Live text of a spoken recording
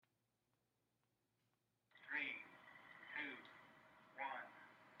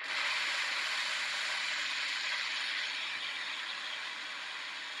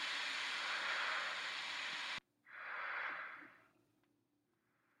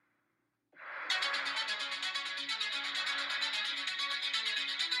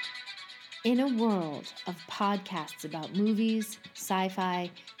In a world of podcasts about movies,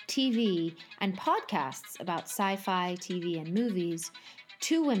 sci-fi, TV, and podcasts about sci-fi, TV, and movies,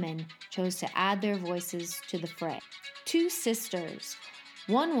 two women chose to add their voices to the fray. Two sisters.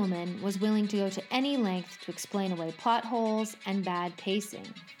 One woman was willing to go to any length to explain away plot holes and bad pacing.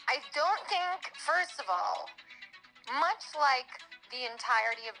 I don't think, first of all, much like the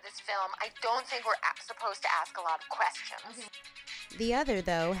entirety of this film, I don't think we're supposed to ask a lot of questions. The other,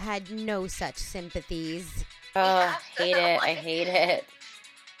 though, had no such sympathies. Oh, hate it. I hate it.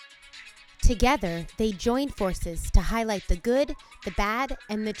 Together, they joined forces to highlight the good, the bad,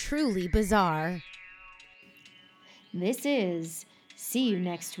 and the truly bizarre. This is See You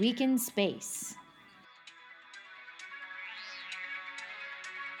Next Week in Space.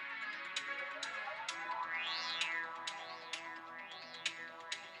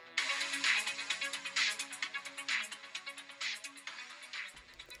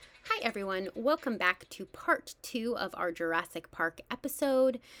 Hi everyone, welcome back to part 2 of our Jurassic Park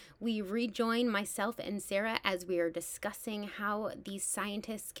episode. We rejoin myself and Sarah as we are discussing how these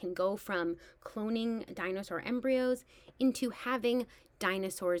scientists can go from cloning dinosaur embryos into having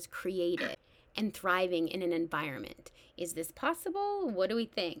dinosaurs created and thriving in an environment. Is this possible? What do we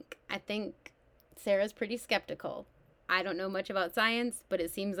think? I think Sarah's pretty skeptical. I don't know much about science, but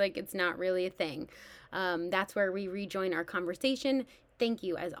it seems like it's not really a thing. That's where we rejoin our conversation. Thank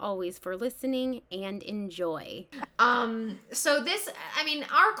you, as always, for listening and enjoy. So this,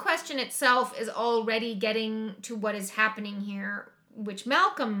 our question itself is already getting to what is happening here, which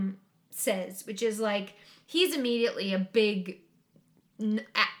Malcolm says, which is like, he's immediately a big,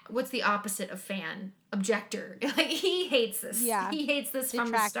 what's the opposite of fan? Objector. Like, he hates this. Yeah. He hates this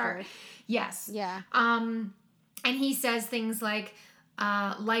from the start. Yes. Yeah. And he says things like,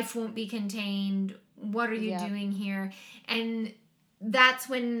 life won't be contained. What are you doing here? And that's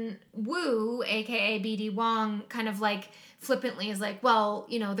when Wu, aka BD Wong, kind of like flippantly is like, well,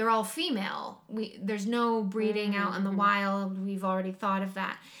 you know, they're all female. There's no breeding out in the wild. We've already thought of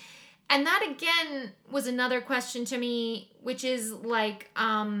that. And that again was another question to me, which is like,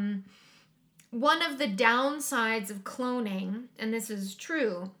 one of the downsides of cloning, and this is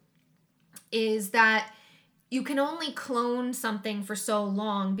true, is that you can only clone something for so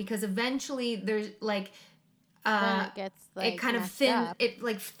long because eventually there's like, it gets like it kind of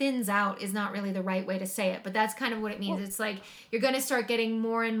thins out is not really the right way to say it, but that's kind of what it means. It's like you're going to start getting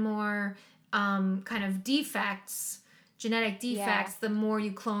more and more kind of defects, genetic defects, the more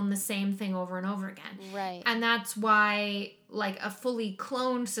you clone the same thing over and over again. Right. And that's why like a fully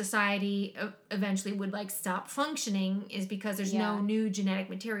cloned society eventually would like stop functioning, is because there's no new genetic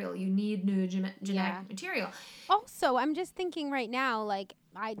material. You need new genetic material. Also, I'm just thinking right now, like,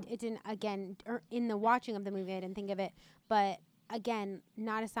 in the watching of the movie, I didn't think of it, but again,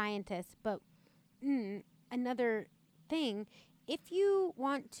 not a scientist, but another thing, if you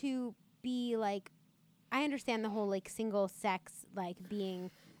want to be like, I understand the whole like single sex like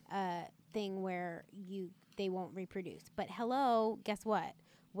being a thing where they won't reproduce, but hello, guess what?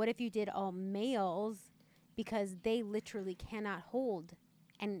 What if you did all males, because they literally cannot hold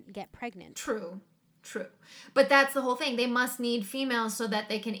and get pregnant? True. But that's the whole thing. They must need females so that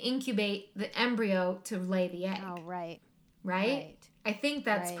they can incubate the embryo to lay the egg. Oh, right. Right? I think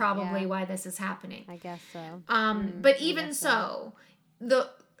that's probably why this is happening. I guess so. But even so,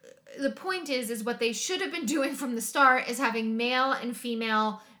 the point is what they should have been doing from the start is having male and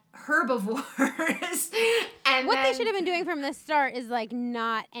female herbivores. And what they should have been doing from the start is like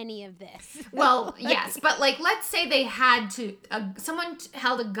not any of this. Well, yes, but like let's say they had to. Someone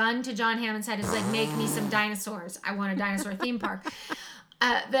held a gun to John Hammond's head and was like, "Make me some dinosaurs. I want a dinosaur theme park."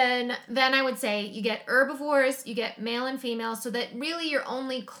 Then I would say you get herbivores, you get male and female, so that really you're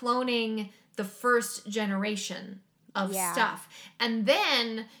only cloning the first generation of stuff, and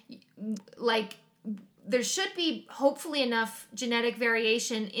then like, there should be hopefully enough genetic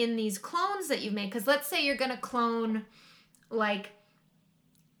variation in these clones that you've made. Because let's say you're going to clone like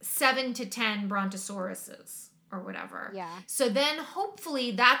 7 to 10 brontosauruses or whatever. Yeah. So then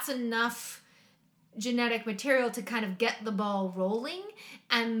hopefully that's enough genetic material to kind of get the ball rolling,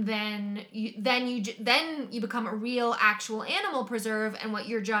 and then you become a real actual animal preserve, and what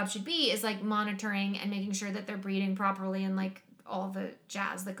your job should be is like monitoring and making sure that they're breeding properly and like all the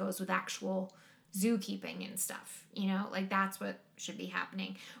jazz that goes with actual zookeeping and stuff, you know, like that's what should be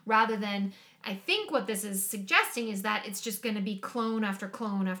happening, rather than, I think what this is suggesting is that it's just going to be clone after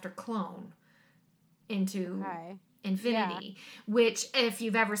clone after clone into infinity, which if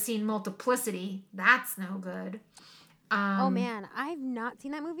you've ever seen Multiplicity, that's no good. Oh man, I've not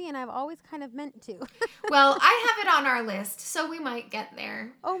seen that movie, and I've always kind of meant to. Well, I have it on our list, so we might get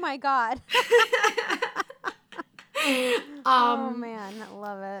there. Oh my god. Oh man, I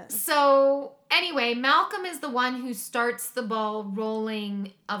love it. So anyway, Malcolm is the one who starts the ball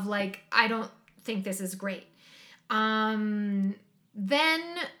rolling of like, I don't think this is great. Then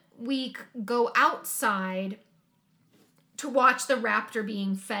we go outside to watch the raptor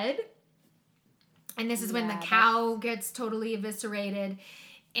being fed. And this is when the cow gets totally eviscerated.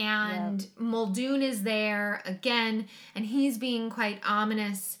 And Muldoon is there again, and he's being quite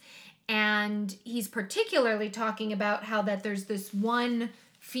ominous. And he's particularly talking about how that there's this one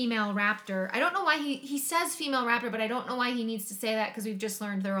female raptor. I don't know why he says female raptor, but I don't know why he needs to say that because we've just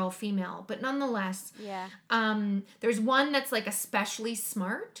learned they're all female. But nonetheless, there's one that's like especially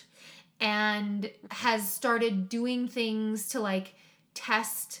smart and has started doing things to like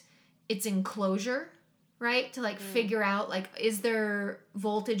test its enclosure, right? To like figure out like, is there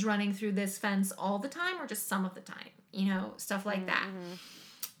voltage running through this fence all the time or just some of the time? You know, stuff like that.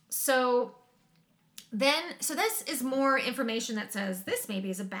 So this is more information that says this maybe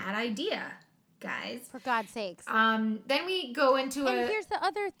is a bad idea, guys. For God's sakes. Then we go into and here's the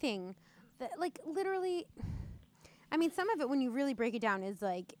other thing, that like literally, I mean, some of it when you really break it down is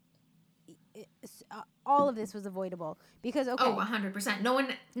like, all of this was avoidable because Oh, 100%.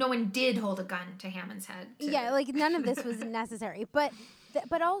 No one did hold a gun to Hammond's head. Yeah, like none of this was necessary, but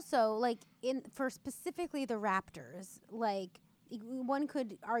also like for specifically the raptors, like. One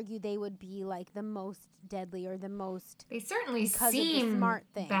could argue they would be like the most deadly or the most. They certainly seem smart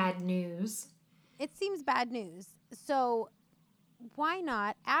thing. Bad news. It seems bad news. So why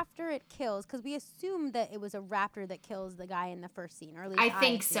not after it kills? Because we assume that it was a raptor that kills the guy in the first scene, or at least I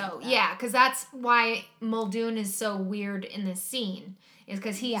think so. Yeah, because that's why Muldoon is so weird in this scene. Is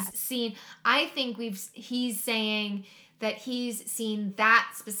because he's seen. I think he's saying that he's seen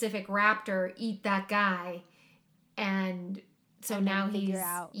that specific raptor eat that guy, and. So now he's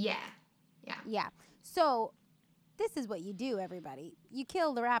out. Yeah. So this is what you do, everybody. You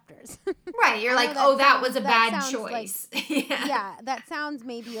kill the raptors. Right. You're like, that was a bad choice. Like, yeah. That sounds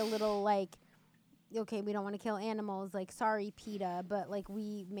maybe a little like, okay, we don't want to kill animals. Like, sorry, PETA, but like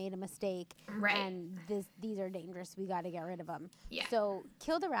we made a mistake. Right. And these are dangerous. We got to get rid of them. Yeah. So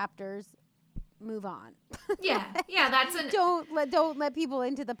kill the raptors. Move on. Yeah, that's don't let people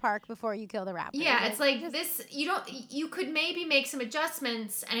into the park before you kill the raptor. Yeah, it's like this. You could maybe make some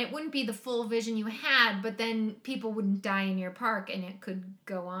adjustments, and it wouldn't be the full vision you had, but then people wouldn't die in your park, and it could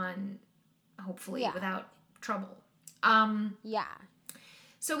go on, hopefully, without trouble. Yeah.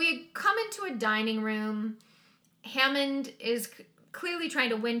 So we come into a dining room. Hammond is clearly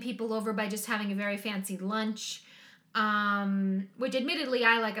trying to win people over by just having a very fancy lunch. Which admittedly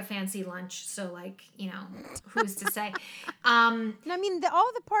I like a fancy lunch, so like, who's to say? I mean,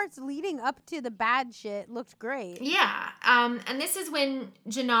 all the parts leading up to the bad shit looked great. Yeah. And this is when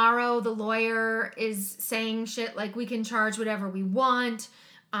Gennaro, the lawyer, is saying shit like we can charge whatever we want.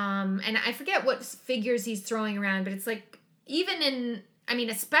 And I forget what figures he's throwing around, but it's like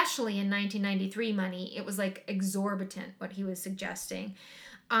especially in 1993 money, it was like exorbitant what he was suggesting.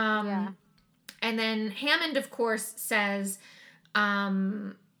 And then Hammond, of course, says,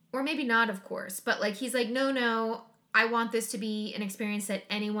 or maybe not, of course, but like he's like, no, I want this to be an experience that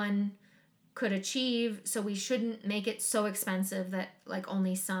anyone could achieve, so we shouldn't make it so expensive that like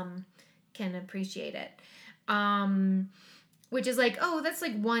only some can appreciate it. Which is like, oh, that's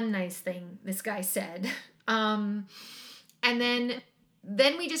like one nice thing this guy said. And then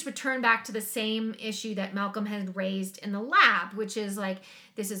we just return back to the same issue that Malcolm had raised in the lab, which is like,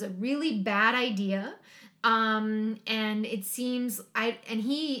 this is a really bad idea. And it seems,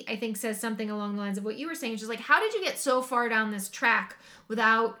 he, I think, says something along the lines of what you were saying, which is like, how did you get so far down this track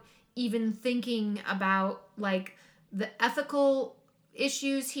without even thinking about like the ethical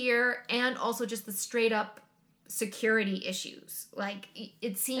issues here and also just the straight up security issues? Like,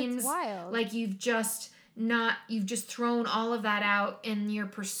 it seems like you've just thrown all of that out in your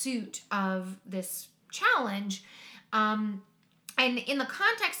pursuit of this challenge. And in the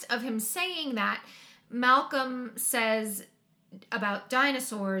context of him saying that, Malcolm says about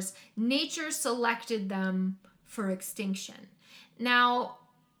dinosaurs, nature selected them for extinction. Now,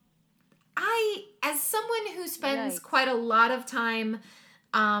 as someone who spends quite a lot of time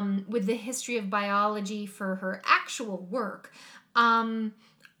with the history of biology for her actual work, I'm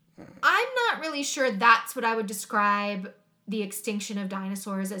not really sure that's what I would describe the extinction of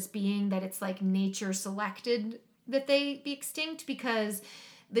dinosaurs as being, that it's like nature selected that they be extinct, because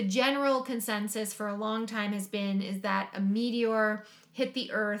the general consensus for a long time is that a meteor hit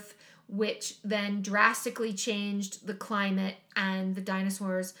the Earth which then drastically changed the climate, and the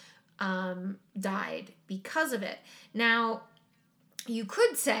dinosaurs died because of it. Now, you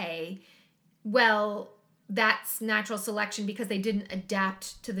could say, well, that's natural selection because they didn't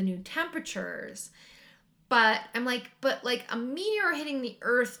adapt to the new temperatures. But I'm like, a meteor hitting the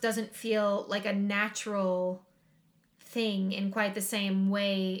Earth doesn't feel like a natural thing in quite the same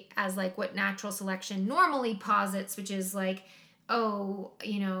way as like what natural selection normally posits, which is like, oh,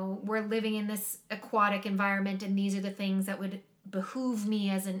 we're living in this aquatic environment and these are the things that would behoove me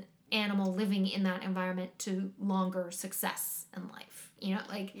as an animal living in that environment to longer success in life.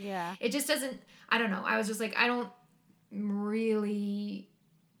 Yeah. It just doesn't, I don't know. I was just like, I don't really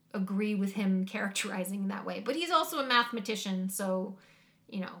agree with him characterizing that way. But he's also a mathematician, so,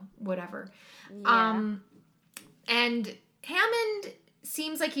 whatever. Yeah. And Hammond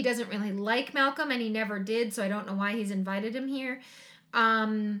seems like he doesn't really like Malcolm, and he never did, so I don't know why he's invited him here.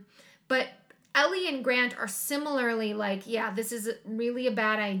 But Ellie and Grant are similarly like, yeah, this is really a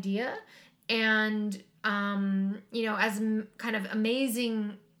bad idea. And, as kind of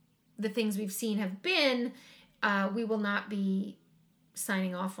amazing the things we've seen have been, we will not be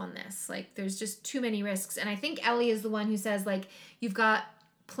signing off on this. Like, there's just too many risks. And I think Ellie is the one who says, like, you've got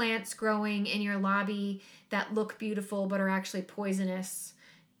plants growing in your lobby that look beautiful but are actually poisonous,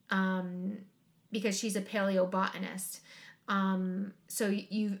 because she's a paleobotanist. So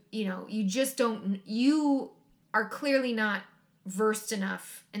you just don't, you are clearly not versed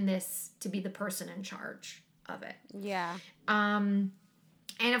enough in this to be the person in charge of it. Yeah.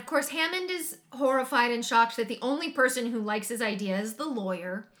 And of course, Hammond is horrified and shocked that the only person who likes his idea is the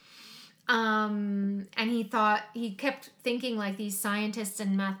lawyer. And he kept thinking like these scientists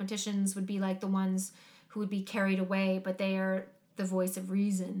and mathematicians would be like the ones who would be carried away, but they are the voice of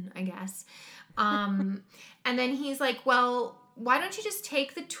reason, I guess. And then he's like, well, why don't you just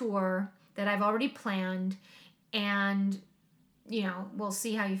take the tour that I've already planned and, we'll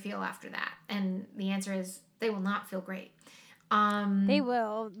see how you feel after that. And the answer is they will not feel great. They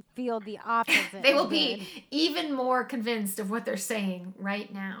will feel the opposite. They will be even more convinced of what they're saying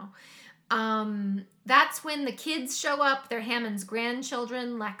right now. That's when the kids show up. They're Hammond's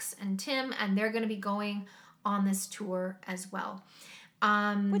grandchildren, Lex and Tim, and they're going to be going on this tour as well.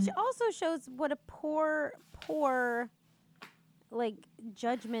 Which also shows what a poor, like,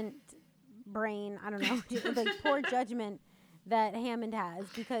 judgment brain, I don't know, like, poor judgment that Hammond has,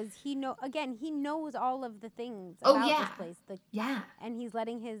 because he knows all of the things about this place. And he's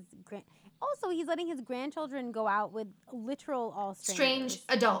letting his grandchildren go out with literal all strangers. Strange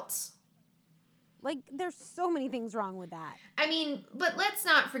adults. Like, there's so many things wrong with that. I mean, but let's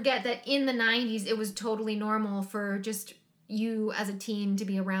not forget that in the 90s, it was totally normal for just you as a teen to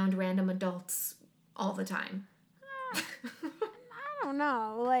be around random adults all the time. I don't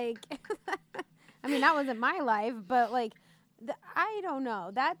know. Like, I mean, that wasn't my life, but, like, I don't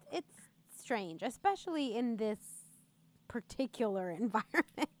know. That it's strange, especially in this particular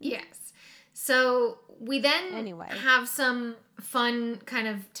environment. Yes. So we then have some fun kind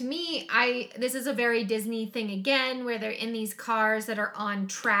of, to me, this is a very Disney thing again, where they're in these cars that are on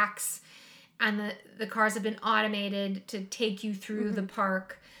tracks, and the cars have been automated to take you through the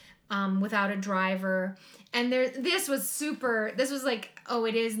park without a driver. And this was like, oh,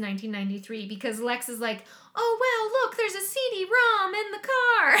 it is 1993, because Lex is like, oh, wow, look, there's a CD-ROM in the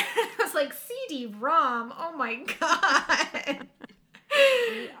car. I was like, CD-ROM? Oh, my God.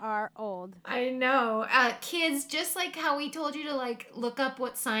 We are old. I know. Kids, just like how we told you to, like, look up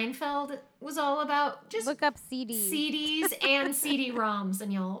what Seinfeld was all about. Just look up CDs. CDs and CD-ROMs,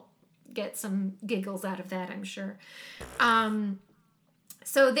 and you'll get some giggles out of that, I'm sure.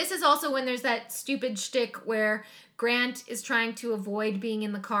 So this is also when there's that stupid shtick where Grant is trying to avoid being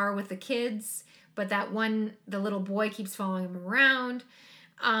in the car with the kids, but the little boy keeps following him around.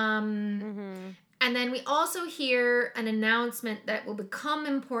 And then we also hear an announcement that will become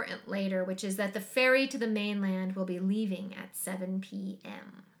important later, which is that the ferry to the mainland will be leaving at 7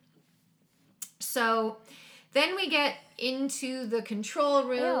 p.m. So then we get into the control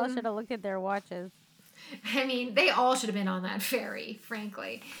room. They all should have looked at their watches. I mean, they all should have been on that ferry,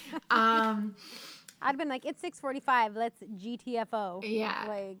 frankly. I'd been like, it's 6:45. Let's GTFO. Yeah.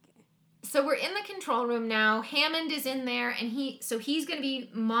 Like. So we're in the control room now. Hammond is in there, and he's going to be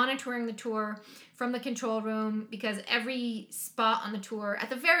monitoring the tour from the control room, because every spot on the tour,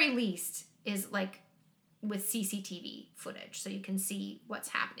 at the very least, is like with CCTV footage, so you can see what's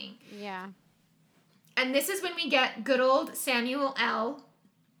happening. Yeah. And this is when we get good old Samuel L.,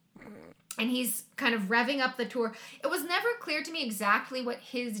 and he's kind of revving up the tour. It was never clear to me exactly what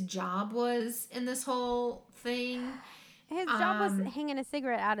his job was in this whole thing. His job was hanging a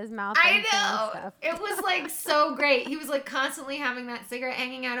cigarette out his mouth. I and saying know. stuff. It was like so great. He was like constantly having that cigarette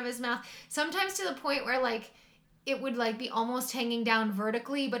hanging out of his mouth. Sometimes to the point where like it would like be almost hanging down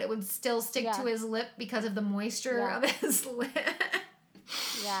vertically, but it would still stick to his lip because of the moisture of his lip.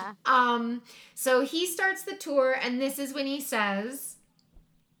 Yeah. So he starts the tour, and this is when he says,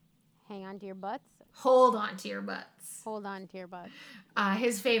 "Hang on to your butts. Hold on to your butts." Hold on to your butts.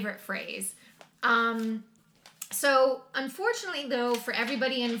 His favorite phrase. So unfortunately, though, for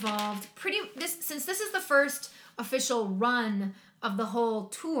everybody involved, since this is the first official run of the whole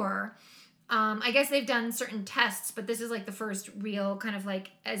tour, I guess they've done certain tests, but this is like the first real kind of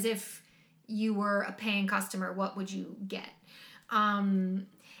like as if you were a paying customer, what would you get? And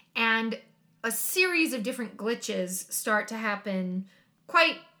a series of different glitches start to happen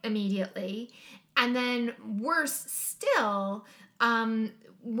quite immediately. And then worse still,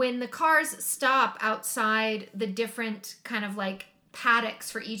 when the cars stop outside the different kind of like paddocks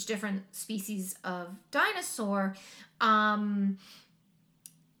for each different species of dinosaur, the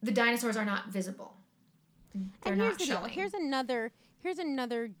dinosaurs are not visible. They're and here's not the deal. showing. Here's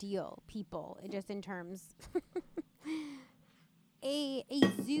another deal, people, just in terms. A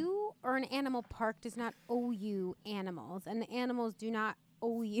zoo or an animal park does not owe you animals, and the animals do not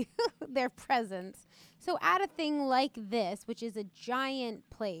owe you their presence. So at a thing like this, which is a giant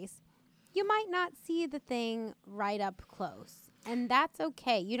place, you might not see the thing right up close. And that's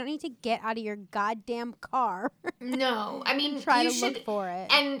okay. You don't need to get out of your goddamn car. No, I mean, try you to should look for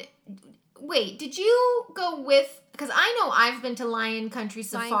it. And wait, did you go with? Because I know I've been to Lion Country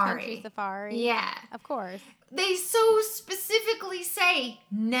Safari. Lion Country Safari. Yeah, Of course. they so specifically say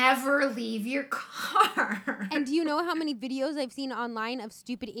never leave your car. And do you know how many videos I've seen online of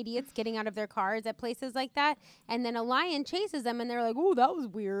stupid idiots getting out of their cars at places like that? And then a lion chases them and they're like, oh, that was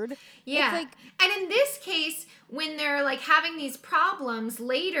weird. Yeah. It's like, and in this case, when they're like having these problems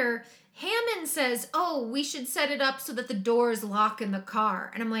later, Hammond says, oh, we should set it up so that the doors lock in the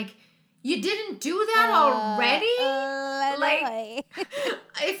car. And I'm like, you didn't do that already? Like,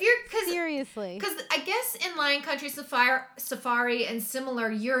 if you're, seriously. because I guess in Lion Country Safari and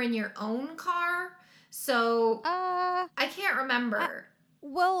similar, you're in your own car. So I can't remember.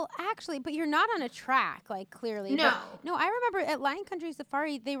 Well, actually, but you're not on a track, like clearly. No. But, no, I remember at Lion Country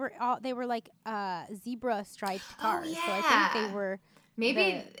Safari, they were like zebra striped cars. Oh, yeah. So I think they were.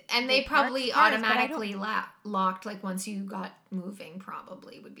 Maybe, and they the probably parks cars, but I automatically locked, like once you got moving,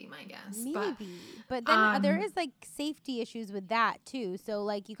 probably would be my guess. Maybe. But then there is like safety issues with that too. So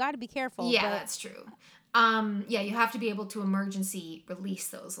like you got to be careful. Yeah, but that's true. Yeah, you have to be able to emergency release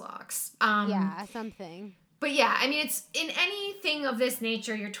those locks. yeah, something. But yeah, I mean, it's in anything of this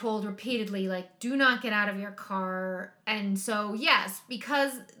nature, you're told repeatedly, like, do not get out of your car. And so, yes,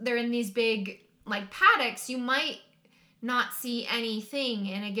 because they're in these big, like, paddocks, you might not see anything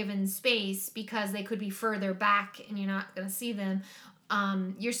in a given space because they could be further back and you're not going to see them.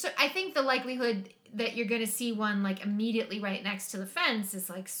 I think the likelihood that you're going to see one like immediately right next to the fence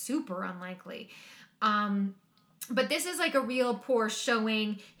is like super unlikely. But this is like a real poor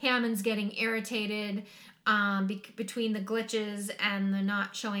showing. Hammond's getting irritated between the glitches and the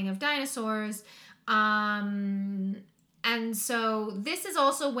not showing of dinosaurs. And so this is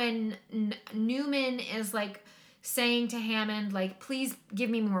also when Newman is like saying to Hammond, like, please give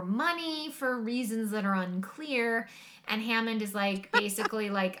me more money for reasons that are unclear. And Hammond is like,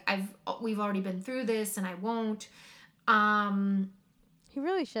 basically like, we've already been through this and I won't. He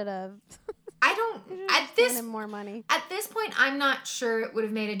really should have. I don't, him more money. At this point, I'm not sure it would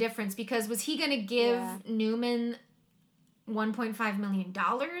have made a difference because was he going to give Newman $1.5 million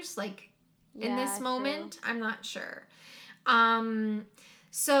like in this moment? True. I'm not sure.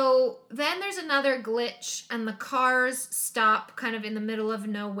 So then there's another glitch and the cars stop kind of in the middle of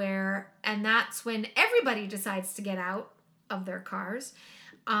nowhere. And that's when everybody decides to get out of their cars.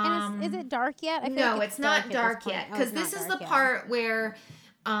 And is it dark yet? I feel No, like it's not dark yet. Because this is the part where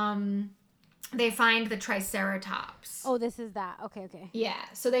they find the Triceratops. Oh, this is that. Okay. Yeah.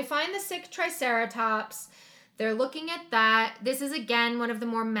 So they find the sick Triceratops. They're looking at that. This is, again, one of the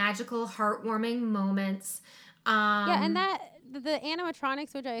more magical, heartwarming moments. Yeah, and that... The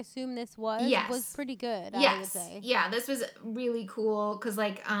animatronics, which I assume this was pretty good, I would say. Yeah, this was really cool because,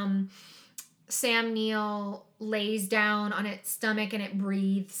 like, Sam Neill lays down on its stomach and it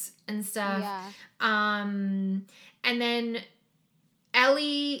breathes and stuff. Yeah. And then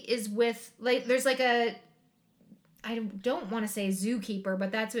Ellie is with, like, there's, like, I don't want to say zookeeper,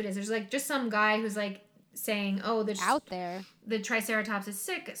 but that's what it is. There's, like, just some guy who's, like, saying, oh, there's... out there. The Triceratops is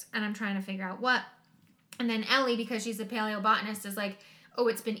sick, and I'm trying to figure out what... And then Ellie, because she's a paleobotanist, is like, oh,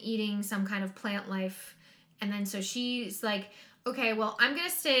 it's been eating some kind of plant life And then so she's like, okay, well, I'm going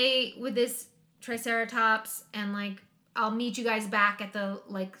to stay with this Triceratops and like, I'll meet you guys back at the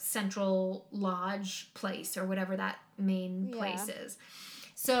like Central Lodge place or whatever that main place is.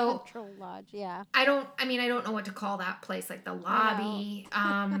 So Central Lodge, yeah. I don't know what to call that place, like the lobby.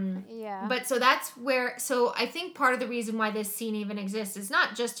 Yeah. But so that's where, so I think part of the reason why this scene even exists is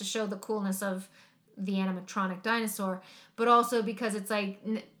not just to show the coolness of the animatronic dinosaur, but also because it's like,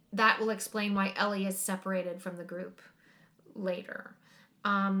 that will explain why Ellie is separated from the group later.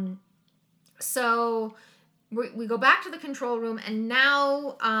 So we go back to the control room, and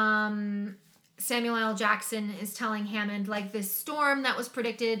now Samuel L. Jackson is telling Hammond, like, this storm that was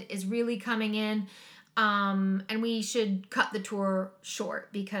predicted is really coming in, and we should cut the tour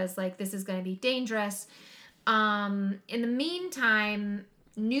short because, like, this is going to be dangerous. In the meantime,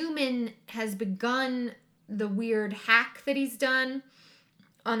 Newman has begun the weird hack that he's done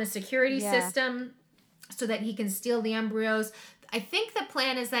on the security system so that he can steal the embryos. I think the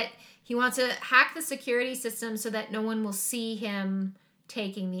plan is that he wants to hack the security system so that no one will see him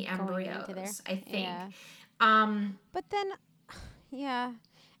taking the embryos, I think. Yeah. But then,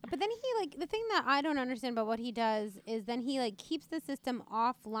 But then he, like, the thing that I don't understand about what he does is then he, like, keeps the system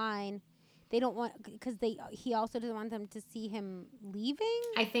offline. They don't want, because he also doesn't want them to see him leaving?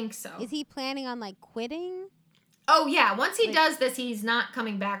 I think so. Is he planning on, like, quitting? Oh, yeah. Once he does this, he's not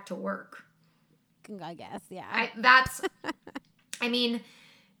coming back to work. I guess, yeah. I mean,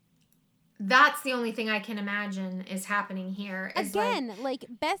 that's the only thing I can imagine is happening here. Again, like,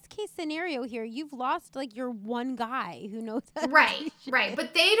 best case scenario here, you've lost, like, your one guy who knows how to do Right. shit.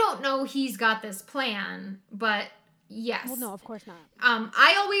 But they don't know he's got this plan. But yes. Well, no, of course not.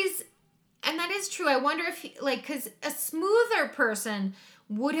 I always, and that is true. I wonder if, because a smoother person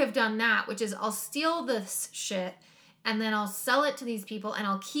would have done that, which is I'll steal this shit and then I'll sell it to these people and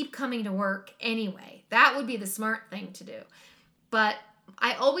I'll keep coming to work anyway. That would be the smart thing to do. But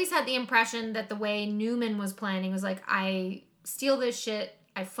I always had the impression that the way Newman was planning was like, I steal this shit,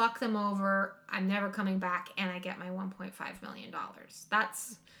 I fuck them over, I'm never coming back, and I get my $1.5 million.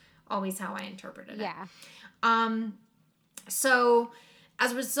 That's always how I interpreted it. Yeah. So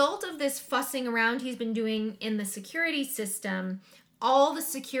as a result of this fussing around he's been doing in the security system, all the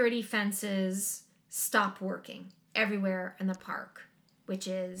security fences stop working everywhere in the park, which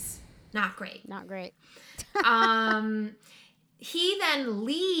is not great. Not great. He then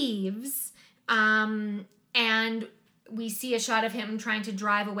leaves, and we see a shot of him trying to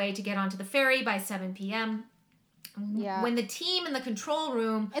drive away to get onto the ferry by 7 p.m. Yeah. When the team in the control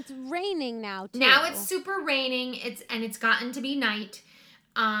room... It's raining now, too. Now it's super raining, it's gotten to be night.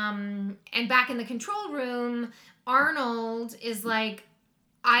 And back in the control room, Arnold is like,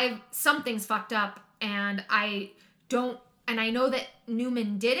 something's fucked up, and I know that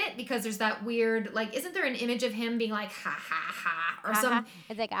Newman did it because there's that weird, like, isn't there an image of him being like, ha, ha, ha, or something?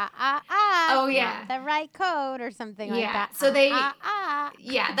 It's like, Oh, yeah. The right code or something like that. So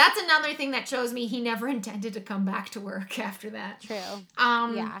yeah, that's another thing that shows me he never intended to come back to work after that. True.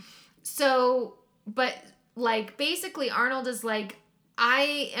 Yeah. So, but, like, basically Arnold is like,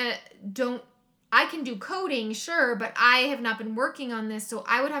 I can do coding, sure, but I have not been working on this, so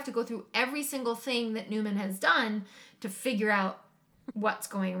I would have to go through every single thing that Newman has done to figure out what's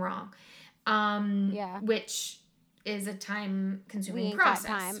going wrong. Which is a time-consuming process.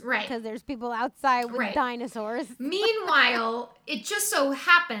 Got time, right. Because there's people outside with dinosaurs. Meanwhile, it just so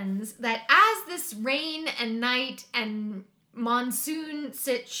happens that as this rain and night and monsoon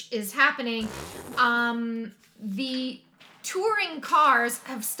sitch is happening, the touring cars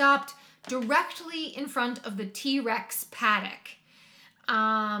have stopped directly in front of the T-Rex paddock.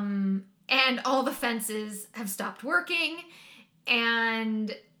 And all the fences have stopped working,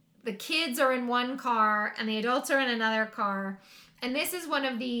 and the kids are in one car and the adults are in another car. And this is one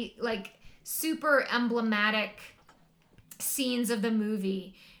of the, like, super emblematic scenes of the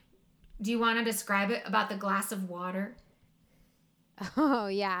movie. Do you want to describe it about the glass of water? Oh,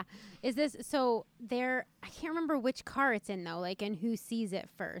 yeah. Is this, so I can't remember which car it's in, though, like, and who sees it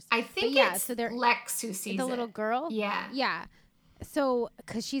first. I think it's Lex who sees it. The little girl? Yeah. Yeah. So,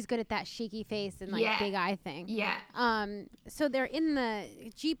 because she's good at that shaky face and, like, big eye thing. Yeah. So they're in the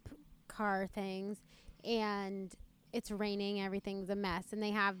Jeep car things, and it's raining, everything's a mess, and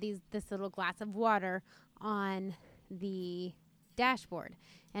they have this little glass of water on the dashboard.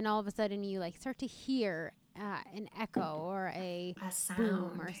 And all of a sudden you, like, start to hear an echo or a sound.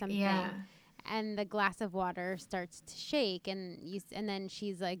 Boom or something. Yeah. And the glass of water starts to shake, and then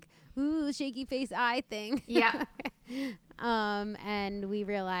she's like, "Ooh, shaky face eye thing." Yeah. And we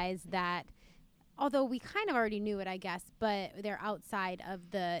realize that although we kind of already knew it, I guess, but they're outside of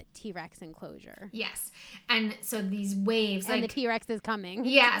the T-Rex enclosure. Yes. And so these waves. And the T-Rex is coming.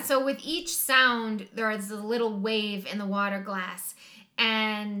 Yeah. So with each sound, there is a little wave in the water glass.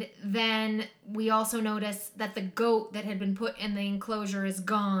 And then we also notice that the goat that had been put in the enclosure is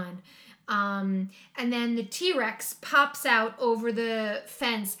gone. And then the T-Rex pops out over the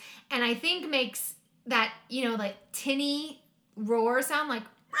fence and I think makes that, like tinny roar sound, like...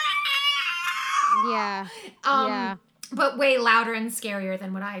 Yeah. But way louder and scarier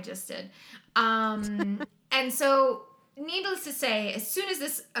than what I just did. And so, needless to say, as soon as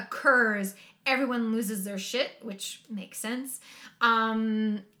this occurs, everyone loses their shit, which makes sense.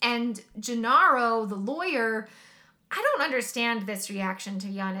 And Gennaro, the lawyer, I don't understand this reaction, to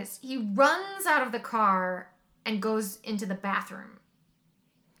be honest. He runs out of the car and goes into the bathroom.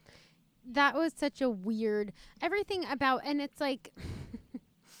 That was such a weird... Everything about... And it's like...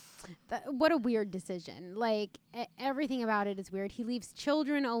 what a weird decision. Like, everything about it is weird. He leaves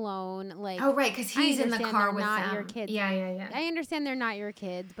children alone. Like, oh, right, because he's in the car with not them. Your kids. Yeah. I understand they're not your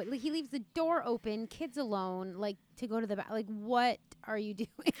kids, but like, he leaves the door open, kids alone, like, to go to the bath. Like, what are you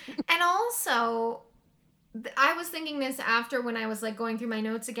doing? And also, I was thinking this after when I was, like, going through my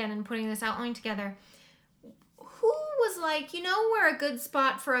notes again and putting this outline together. Who was like, where a good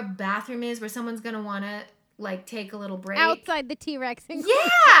spot for a bathroom is where someone's going to want to, like, take a little break? Outside the T-Rex. Yeah!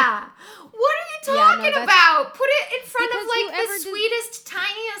 What are you talking about? Put it in front of, like, the sweetest,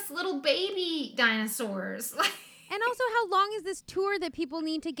 tiniest little baby dinosaurs. And also, how long is this tour that people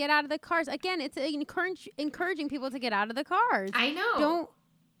need to get out of the cars? Again, it's encouraging people to get out of the cars. I know. Don't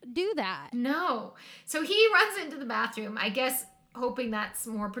do that. No. So he runs into the bathroom, I guess hoping that's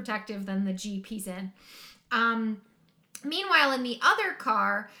more protective than the Jeep he's in. Meanwhile, in the other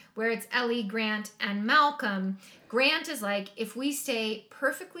car, where it's Ellie, Grant, and Malcolm, Grant is like, if we stay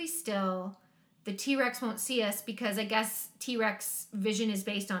perfectly still, the T-Rex won't see us because I guess T-Rex vision is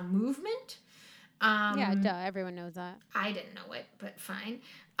based on movement. Yeah, duh. Everyone knows that. I didn't know it, but fine.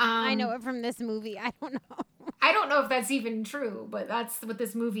 I know it from this movie. I don't know. I don't know if that's even true, but that's what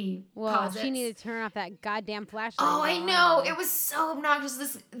this movie posits. She needed to turn off that goddamn flashlight. Oh, I know. It was so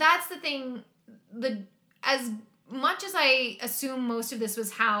obnoxious. That's the thing. As much as I assume most of this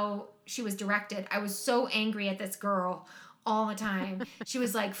was how she was directed, I was so angry at this girl all the time. She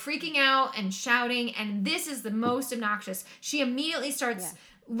was like freaking out and shouting, and this is the most obnoxious. She immediately starts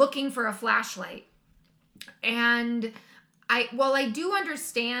looking for a flashlight. And while I do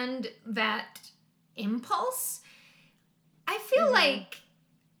understand that impulse, I feel like,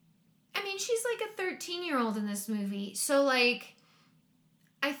 I mean, she's like a 13-year-old in this movie. So, like,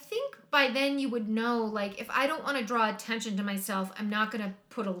 I think by then you would know, like, if I don't want to draw attention to myself, I'm not going to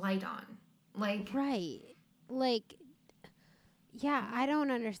put a light on. Like, right. Like, yeah, I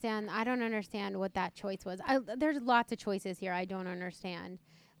don't understand what that choice was. There's lots of choices here I don't understand.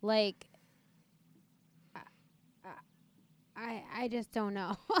 Like, I just don't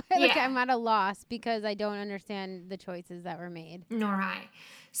know. Like, I'm at a loss because I don't understand the choices that were made. Nor I.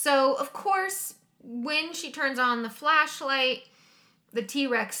 So, of course, when she turns on the flashlight, the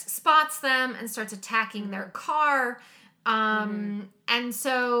T-Rex spots them and starts attacking their car. And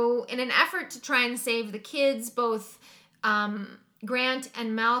so, in an effort to try and save the kids, both Grant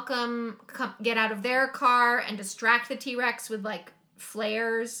and Malcolm get out of their car and distract the T-Rex with, like,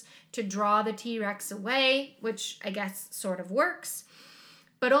 flares to draw the T-Rex away, which I guess sort of works.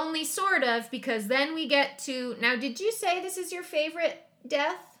 But only sort of, because then we get to... Now, did you say this is your favorite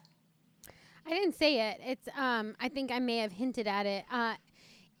death? I didn't say it. It's I think I may have hinted at it.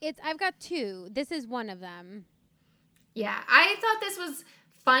 I've got two. This is one of them. Yeah, I thought this was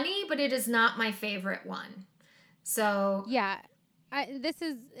funny, but it is not my favorite one. So yeah,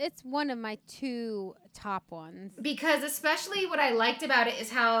 it's one of my two top ones. Because especially what I liked about it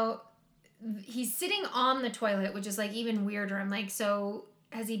is how he's sitting on the toilet, which is like even weirder. I'm like, so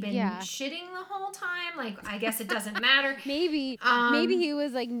has he been shitting the whole time? Like, I guess it doesn't matter. Maybe he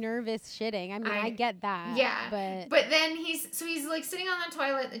was like nervous shitting. I mean, I get that. Yeah. But then he's like sitting on the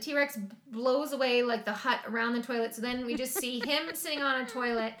toilet. The T-Rex blows away like the hut around the toilet. So then we just see him sitting on a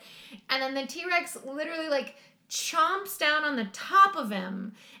toilet. And then the T-Rex literally like chomps down on the top of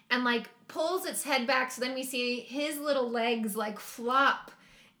him and like pulls its head back. So then we see his little legs like flop.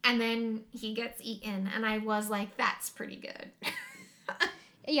 And then he gets eaten. And I was like, that's pretty good.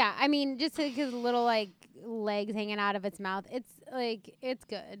 Yeah, I mean, just his little, like, legs hanging out of its mouth. It's, like, it's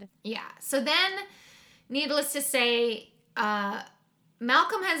good. Yeah. So then, needless to say,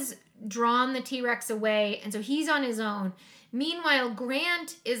 Malcolm has drawn the T-Rex away, and so he's on his own. Meanwhile,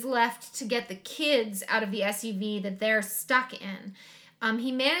 Grant is left to get the kids out of the SUV that they're stuck in.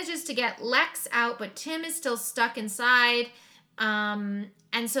 He manages to get Lex out, but Tim is still stuck inside. And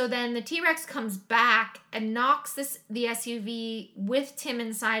so then the T-Rex comes back and knocks the SUV with Tim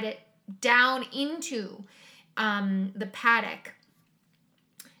inside it down into the paddock.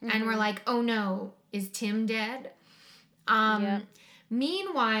 And we're like, oh no, is Tim dead? Yep.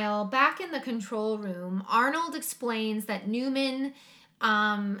 Meanwhile, back in the control room, Arnold explains that Newman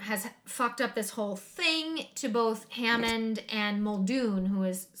has fucked up this whole thing to both Hammond and Muldoon, who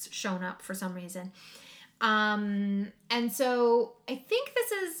has shown up for some reason. And so I think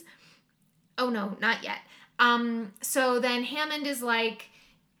this is... Oh, no, not yet. So then Hammond is like,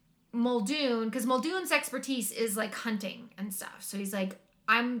 Muldoon, because Muldoon's expertise is like hunting and stuff. So he's like,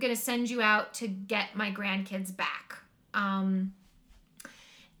 I'm going to send you out to get my grandkids back.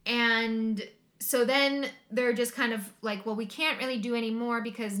 And so then they're just kind of like, well, we can't really do any more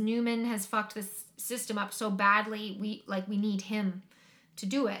because Newman has fucked this system up so badly. We need him to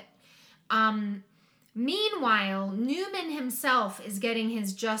do it. Meanwhile, Newman himself is getting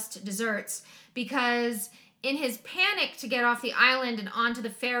his just desserts because in his panic to get off the island and onto the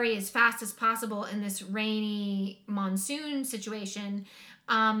ferry as fast as possible in this rainy monsoon situation,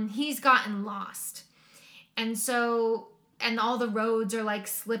 he's gotten lost. And so, and all the roads are like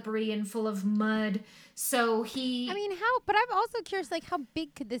slippery and full of mud. So but I'm also curious, like, how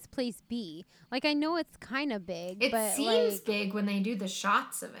big could this place be? Like, I know it's kind of big. It but seems like, big when they do the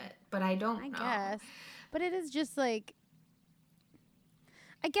shots of it, but I don't know. I guess. But it is just like,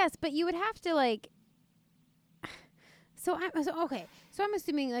 I guess, but you would have to like, so I'm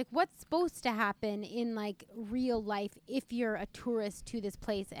assuming like what's supposed to happen in like real life if you're a tourist to this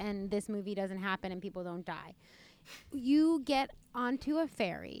place and this movie doesn't happen and people don't die. You get onto a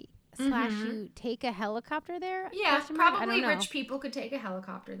ferry / you take a helicopter there? Yeah, Question mark? I probably don't know. rich people could take a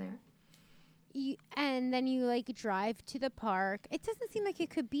helicopter there. And then you like drive to the park. It doesn't seem like it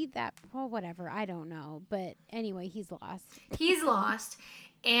could be that. Well, whatever. I don't know. But anyway, he's lost. He's lost.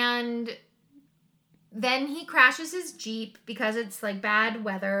 And then he crashes his Jeep because it's like bad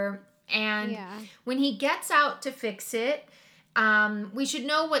weather. And when he gets out to fix it, we should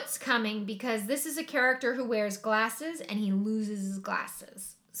know what's coming because this is a character who wears glasses and he loses his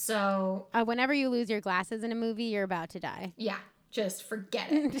glasses. So whenever you lose your glasses in a movie, you're about to die. Yeah. Just forget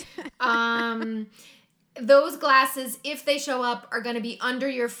it. Those glasses, if they show up, are going to be under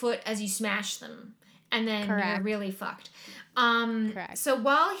your foot as you smash them. And then you're really fucked. Correct. So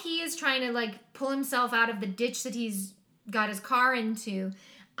while he is trying to like pull himself out of the ditch that he's got his car into,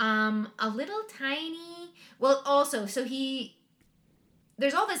 a little tiny... Well, also, so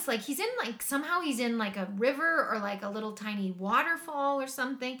there's all this, like, somehow he's in like a river or like a little tiny waterfall or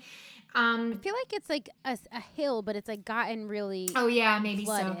something. I feel like it's like a hill, but it's like gotten really maybe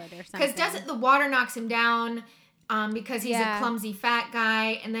so. Because the water knocks him down because he's a clumsy fat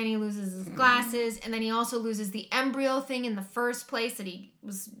guy, and then he loses his glasses, and then he also loses the embryo thing in the first place that he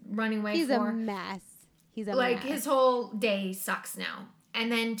was running away He's for. a mess. His whole day sucks now.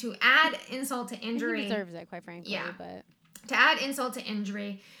 And then to add insult to injury, he deserves it, quite frankly. Yeah. But to add insult to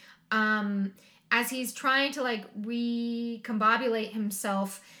injury, as he's trying to like recombobulate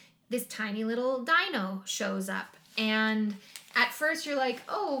himself, this tiny little dino shows up. And at first you're like,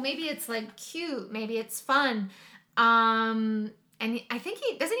 oh, maybe it's like cute. Maybe it's fun. And I think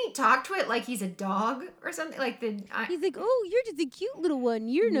doesn't he talk to it like he's a dog or something? He's like, oh, you're just a cute little one.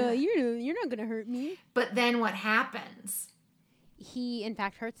 You're not going to hurt me. But then what happens? He, in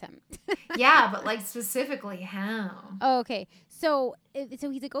fact, hurts him. Yeah, but like specifically how? Oh, okay. So he's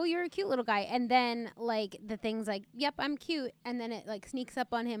like, oh, you're a cute little guy. And then like the thing's like, yep, I'm cute. And then it like sneaks up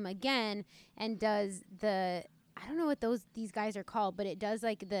on him again and does I don't know what these guys are called, but it does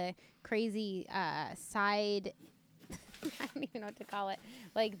like the crazy side, I don't even know what to call it.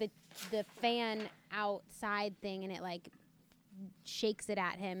 Like the fan outside thing, and it like shakes it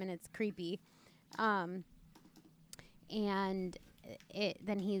at him, and it's creepy. And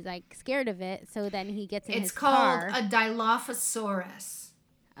then he's like scared of it, so then he gets in his car. It's called a Dilophosaurus.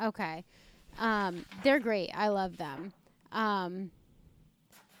 Okay. They're great. I love them.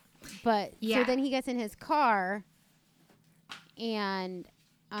 But so then he gets in his car and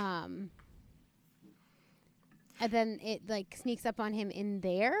then it like sneaks up on him in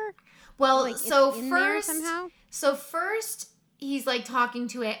there. Well, like, so first he's like talking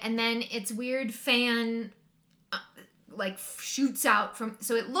to it, and then its weird fan like shoots out from,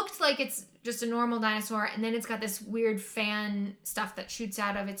 so it looked like it's just a normal dinosaur, and then it's got this weird fan stuff that shoots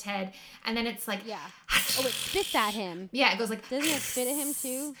out of its head, and then it's like oh, it spits at him. Yeah, it goes like, doesn't it spit at him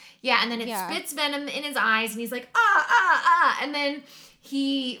too? Yeah, and then it spits venom in his eyes, and he's like and then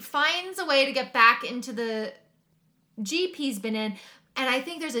he finds a way to get back into the Jeep he's been in, And I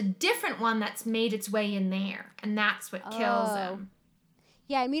think there's a different one that's made its way in there, and that's what kills Oh. him.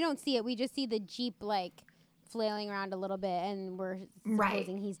 Yeah, and we don't see it. We just see the Jeep like flailing around a little bit, and we're Right.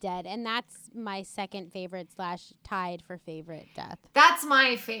 supposing he's dead. And that's my second favorite / tied for favorite death. That's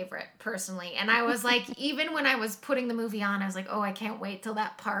my favorite, personally. And I was like, even when I was putting the movie on, I was like, oh, I can't wait till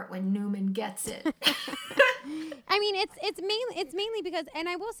that part when Newman gets it. I mean, it's mainly because, and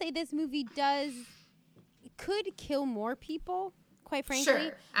I will say this movie could kill more people, quite frankly.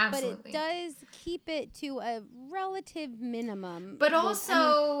 Sure, absolutely. But it does keep it to a relative minimum. But Well,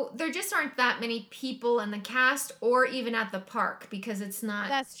 also, there just aren't that many people in the cast or even at the park because it's not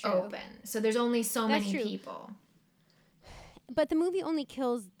That's true. open. So there's only so That's many true. people. but the movie only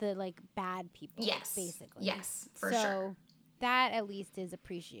kills the like bad people. Yes. basically. Yes, for so sure. that at least is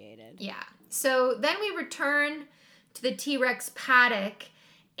appreciated. Yeah. So then we return to the T-Rex paddock,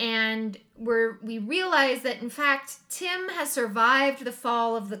 and we realize that in fact Tim has survived the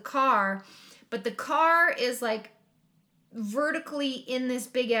fall of the car, but the car is like vertically in this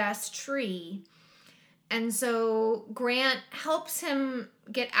big ass tree. And so Grant helps him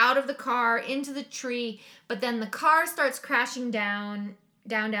get out of the car into the tree, but then the car starts crashing down,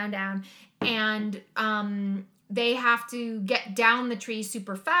 and they have to get down the tree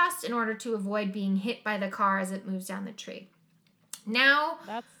super fast in order to avoid being hit by the car as it moves down the tree. Now,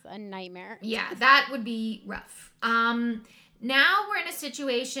 That's a nightmare. yeah, that would be rough. Now we're in a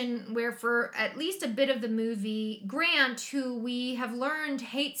situation where for at least a bit of the movie, Grant, who we have learned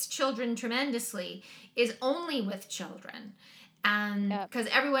hates children tremendously, is only with children. And because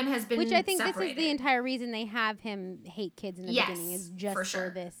everyone has been Which I think separated. this is the entire reason they have him hate kids in the Yes, beginning is just for sure.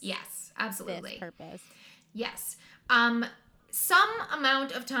 this. Yes, absolutely. This purpose. Yes. Some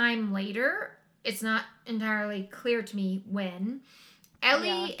amount of time later, it's not entirely clear to me when,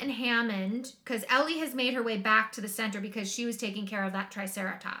 Ellie and Hammond, because Ellie has made her way back to the center because she was taking care of that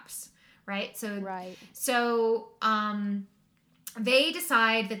Triceratops, right? Right. So they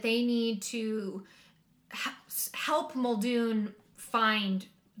decide that they need to help Muldoon find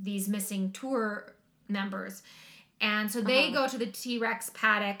these missing tour members. And so they go to the T-Rex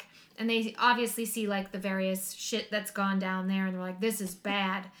paddock, and they obviously see like the various shit that's gone down there, and they're like, this is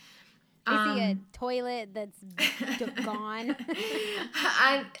bad. Is he a toilet that's gone?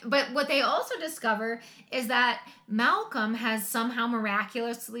 But what they also discover is that Malcolm has somehow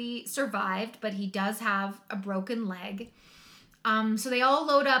miraculously survived, but he does have a broken leg. So they all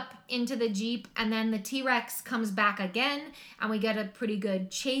load up into the Jeep, and then the T-Rex comes back again, and we get a pretty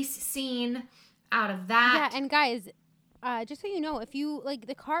good chase scene out of that. Yeah, and guys, just so you know, if you like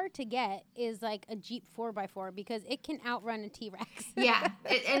the car to get is like a Jeep 4x4 because it can outrun a T-Rex. Yeah,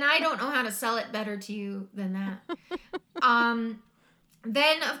 and I don't know how to sell it better to you than that.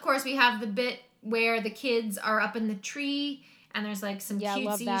 Then, of course, we have the bit where the kids are up in the tree, and there's like some love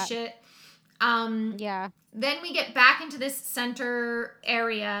cutesy that. shit. Yeah. Then we get back into this center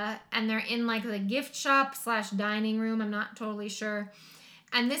area, and they're in like the gift shop / dining room. I'm not totally sure.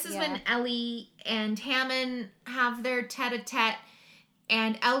 And this is when Ellie and Hammond have their tete-a-tete,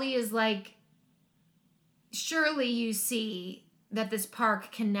 and Ellie is like, surely you see that this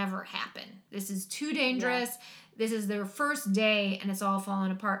park can never happen. This is too dangerous. Yeah. This is their first day, and it's all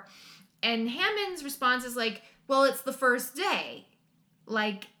falling apart. And Hammond's response is like, well, it's the first day.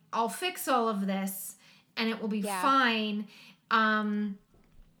 Like, I'll fix all of this, and it will be fine. And,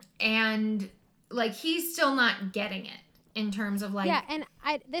 like, he's still not getting it. In terms of like, yeah, and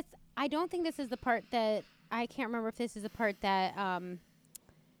I don't think this is the part that I can't remember if this is the part that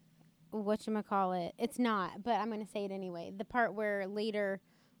whatchamacallit. It's not, but I'm gonna say it anyway. The part where later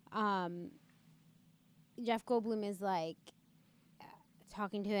Jeff Goldblum is like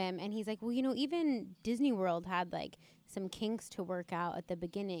talking to him, and he's like, well, you know, even Disney World had like some kinks to work out at the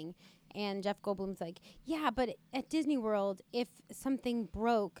beginning, and Jeff Goldblum's like, yeah, but at Disney World, if something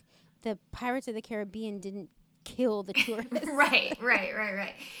broke, the Pirates of the Caribbean didn't kill the tourists. Right.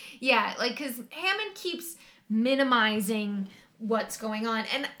 Yeah, like, because Hammond keeps minimizing what's going on,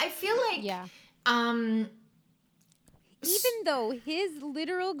 and I feel like even though his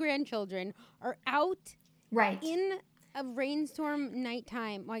literal grandchildren are out in a rainstorm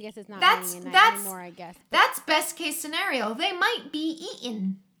nighttime. Well, I guess it's not raining anymore, I guess. That's best case scenario. They might be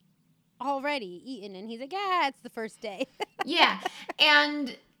eaten. Already eaten, and he's like, yeah, it's the first day. Yeah,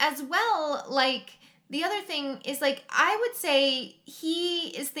 and as well, like, the other thing is, like, I would say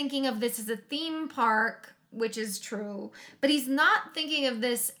he is thinking of this as a theme park, which is true, but he's not thinking of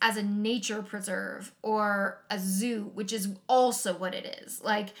this as a nature preserve or a zoo, which is also what it is.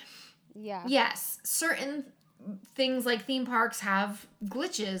 Like, yes, certain things like theme parks have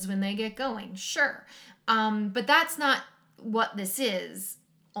glitches when they get going, sure. But that's not what this is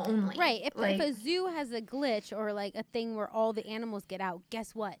only. Right. If Like, a zoo has a glitch or like a thing where all the animals get out,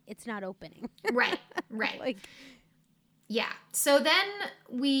 guess what? It's not opening. right. Like, Yeah. So then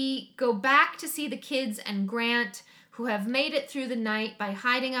we go back to see the kids and Grant, who have made it through the night by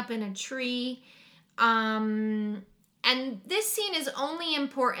hiding up in a tree. And this scene is only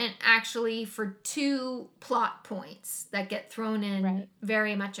important actually for 2 plot points that get thrown in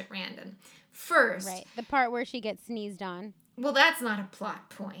very much at random. First, the part where she gets sneezed on. well, that's not a plot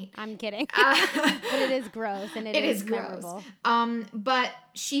point. I'm kidding. But it is gross and it is gross. memorable. But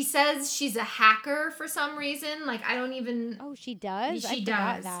she says she's a hacker for some reason. Like, I don't even. Oh, she does? She I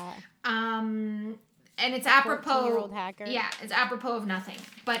forgot does. that. And it's apropos. 14-year-old hacker. Yeah, it's apropos of nothing,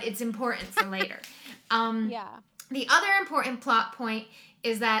 but it's important for later. Yeah. The other important plot point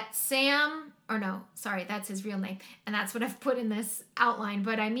is that Sam, or no, sorry, that's his real name, and that's what I've put in this outline,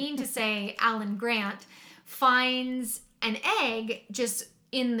 but I mean to say Alan Grant finds an egg just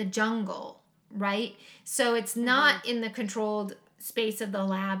in the jungle, right? So it's not in the controlled space of the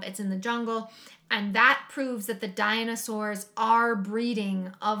lab, it's in the jungle, and that proves that the dinosaurs are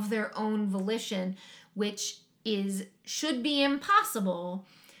breeding of their own volition, which should be impossible,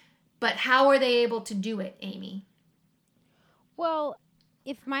 but how are they able to do it, Amy? Well,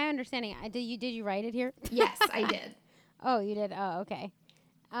 if my understanding, did you write it here? Yes, I did. Oh, you did? Oh, okay.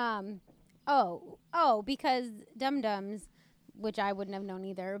 Because dum-dums, which I wouldn't have known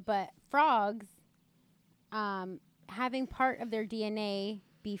either, but frogs, having part of their DNA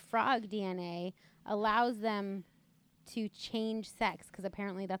be frog DNA allows them to change sex, because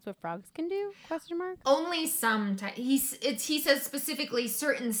apparently that's what frogs can do, ? Only some type. He says specifically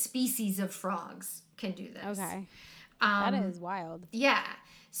certain species of frogs can do this. Okay. That is wild. Yeah.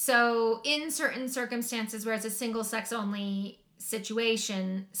 So in certain circumstances where it's a single sex only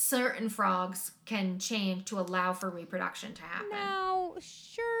situation, certain frogs can change to allow for reproduction to happen. Now,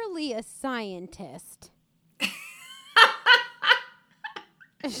 surely a scientist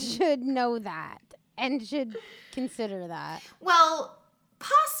should know that and should consider that. Well,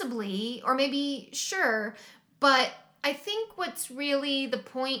 possibly, or maybe sure, but I think what's really the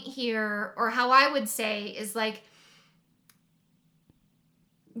point here, or how I would say, is like,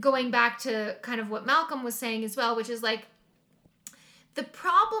 going back to kind of what Malcolm was saying as well, which is like, the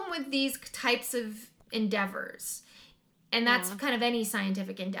problem with these types of endeavors, and that's kind of any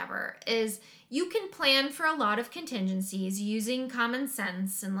scientific endeavor, is you can plan for a lot of contingencies using common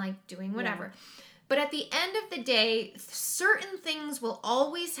sense and like doing whatever. But at the end of the day, certain things will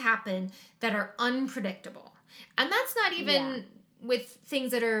always happen that are unpredictable. And that's not even with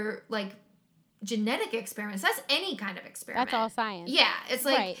things that are like genetic experiments. That's any kind of experiment. That's all science. Yeah, it's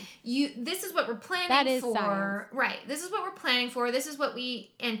like this is what we're planning for. Science. Right. This is what we're planning for. This is what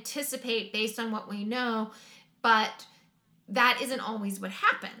we anticipate based on what we know, but that isn't always what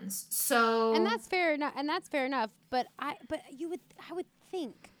happens. So And that's fair enough, but I would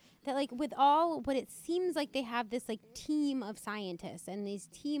think that like with all, but it seems like they have this like team of scientists and this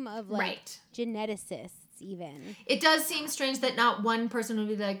team of like geneticists even. It does seem strange that not one person would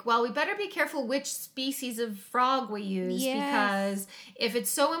be like, well, we better be careful which species of frog we use, because if it's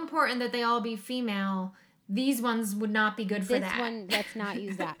so important that they all be female, these ones would not be good for that. This one, let's not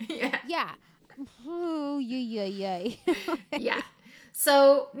use that. Yeah. Ooh, yeah. Yeah.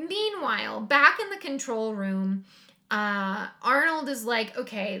 So meanwhile, back in the control room, Arnold is like,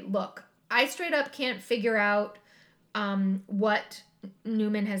 okay, look, I straight up can't figure out what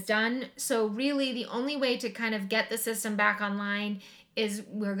Newman has done. So really the only way to kind of get the system back online is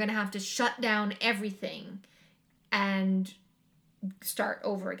we're going to have to shut down everything and start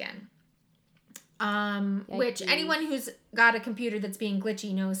over again. Which anyone who's got a computer that's being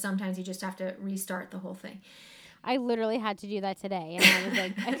glitchy knows sometimes you just have to restart the whole thing. I literally had to do that today, and I was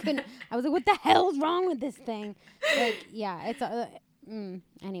like, I was like, what the hell's wrong with this thing? Like, yeah, it's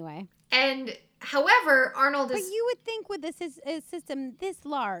anyway. And however, Arnold is. But you would think with this system this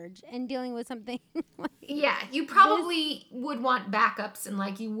large and dealing with something like you probably would want backups, and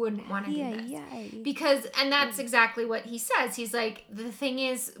like you wouldn't want to do this because, and that's exactly what he says. He's like, the thing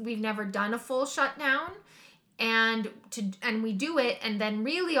is, we've never done a full shutdown, and we do it, and then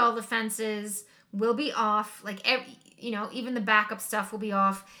really all the fences will be off, like even the backup stuff will be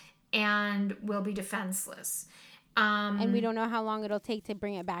off, and we'll be defenseless. And we don't know how long it'll take to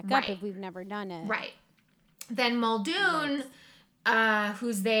bring it back up if we've never done it. Right. Then Muldoon,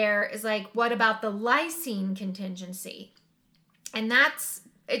 who's there, is like, what about the lysine contingency? And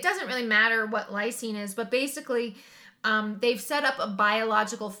it doesn't really matter what lysine is, but basically they've set up a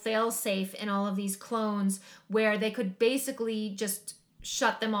biological fail-safe in all of these clones where they could basically just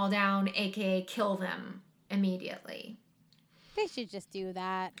shut them all down, aka kill them immediately. They should just do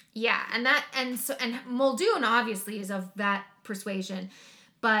that. Yeah, and Muldoon obviously is of that persuasion,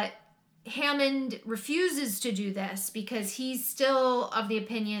 but Hammond refuses to do this because he's still of the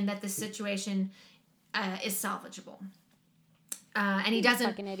opinion that the situation is salvageable. And he doesn't.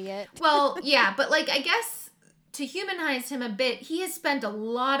 Fucking idiot. Well, yeah, but like I guess to humanize him a bit, he has spent a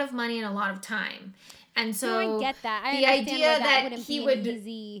lot of money and a lot of time. And so no, I get that. The idea that he would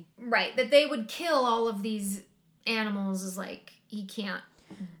easy... right, that they would kill all of these animals is like he can't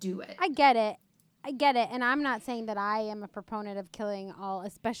do it. I get it. And I'm not saying that I am a proponent of killing all,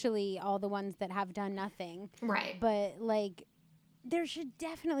 especially all the ones that have done nothing. Right. But like there should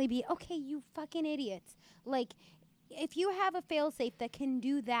definitely be, okay, you fucking idiots. Like if you have a failsafe that can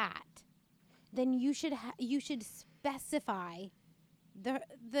do that, then you should specify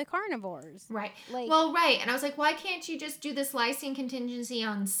the carnivores. Right. Like, well, right. And I was like, why can't you just do this lysine contingency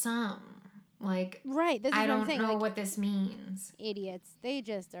on some? Like, right. This is I what don't I'm saying. know like, what this means. Idiots. They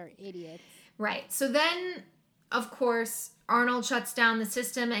just are idiots. Right. So then, of course, Arnold shuts down the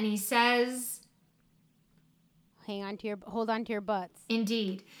system and he says, hold on to your butts.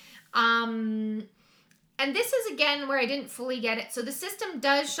 Indeed. And this is again where I didn't fully get it. So the system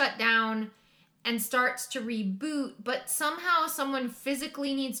does shut down and starts to reboot, but somehow someone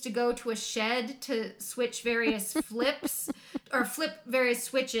physically needs to go to a shed to switch various flips or flip various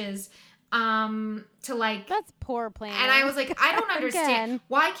switches to like... That's poor planning. And I was like, I don't understand. Again.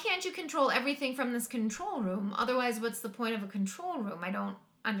 Why can't you control everything from this control room? Otherwise, what's the point of a control room? I don't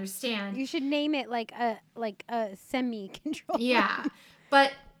understand. You should name it like a semi-control. Yeah.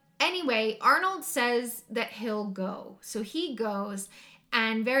 But anyway, Arnold says that he'll go. So he goes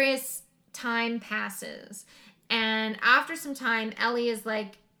and various time passes. And after some time, Ellie is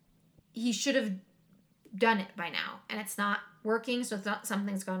like, he should have done it by now. And it's not working, so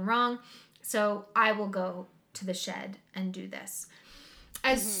something's gone wrong. So I will go to the shed and do this.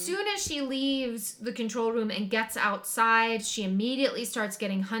 As soon as she leaves the control room and gets outside, she immediately starts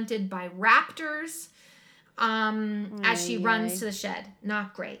getting hunted by raptors as she runs to the shed.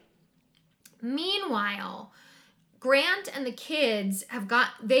 Not great. Meanwhile, Grant and the kids have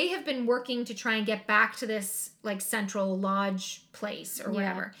been working to try and get back to this like central lodge place or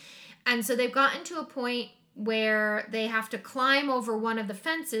whatever. And so they've gotten to a point where they have to climb over one of the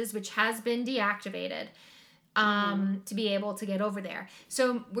fences, which has been deactivated, to be able to get over there.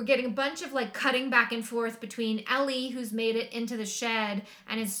 So we're getting a bunch of like cutting back and forth between Ellie, who's made it into the shed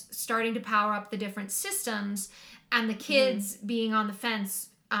and is starting to power up the different systems, and the kids being on the fence.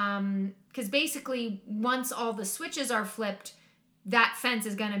 Because basically once all the switches are flipped, that fence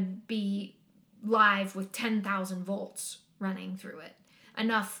is going to be live with 10,000 volts running through it.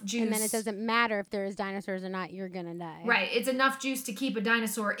 Enough juice. And then it doesn't matter if there's dinosaurs or not, you're gonna die. Right. It's enough juice to keep a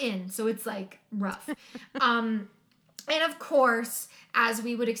dinosaur in. So it's like rough. And of course, as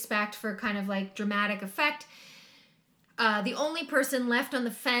we would expect for kind of like dramatic effect, the only person left on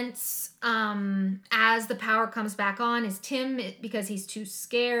the fence as the power comes back on is Tim, because he's too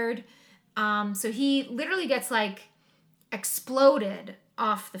scared. So he literally gets like exploded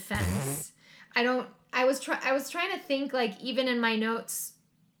off the fence. I was trying to think, like, even in my notes,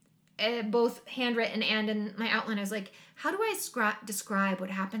 both handwritten and in my outline, I was like, how do I describe what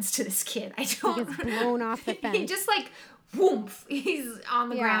happens to this kid? I don't. He gets blown off the fence. He just like, whoomph, he's on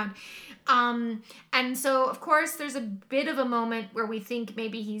the ground. And so, of course, there's a bit of a moment where we think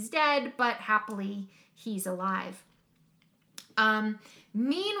maybe he's dead, but happily he's alive.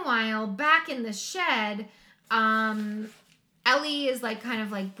 Meanwhile, back in the shed, Ellie is like kind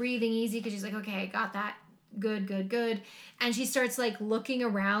of like breathing easy because she's like, okay, I got that. Good. And she starts like looking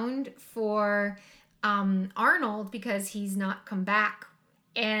around for Arnold because he's not come back.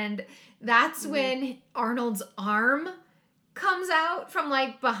 And that's when Arnold's arm comes out from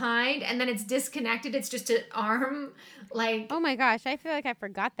like behind, and then it's disconnected. It's just an arm. Like, oh my gosh, I feel like I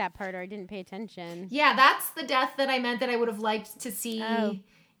forgot that part, or I didn't pay attention. Yeah, that's the death that I meant that I would have liked to see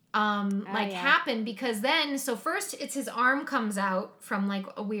happen, because then, so first it's his arm comes out from like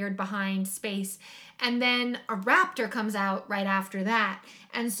a weird behind space, and then a raptor comes out right after that.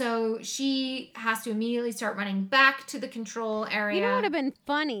 And so she has to immediately start running back to the control area. You know what would have been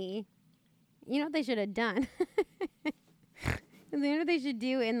funny? You know what they should have done? You know what they should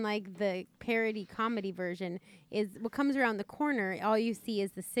do in like the parody comedy version is what comes around the corner, all you see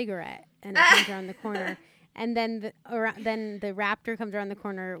is the cigarette, and it comes around the corner. And then the raptor comes around the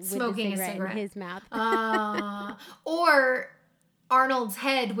corner with smoking the cigarette in his mouth. Or Arnold's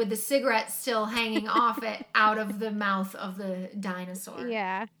head with the cigarette still hanging off it out of the mouth of the dinosaur.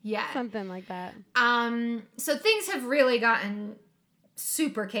 Yeah. Yeah. Something like that. So things have really gotten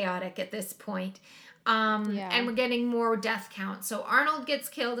super chaotic at this point. And we're getting more death count. So Arnold gets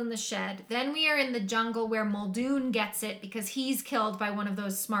killed in the shed. Then we are in the jungle where Muldoon gets it because he's killed by one of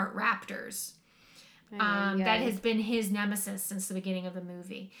those smart raptors. That has been his nemesis since the beginning of the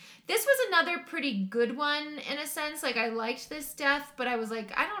movie. This was another pretty good one in a sense. Like, I liked this death, but I was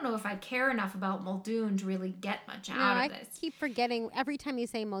like, I don't know if I care enough about Muldoon to really get much out of this. I keep forgetting. Every time you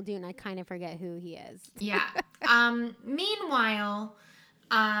say Muldoon, I kind of forget who he is. Yeah. Meanwhile,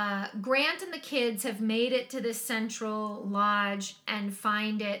 Grant and the kids have made it to this central lodge and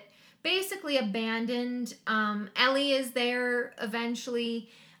find it basically abandoned. Ellie is there eventually.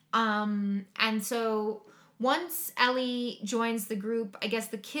 And so once Ellie joins the group, I guess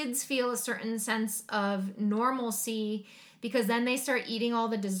the kids feel a certain sense of normalcy because then they start eating all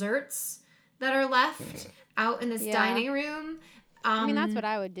the desserts that are left out in this dining room. I mean, that's what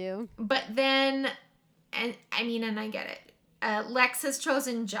I would do. But then, and I get it. Lex has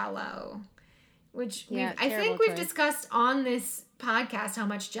chosen Jell-O, which I think we've discussed on this podcast how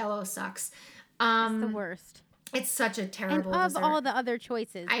much Jell-O sucks. It's the worst. It's such a terrible dessert. Of all the other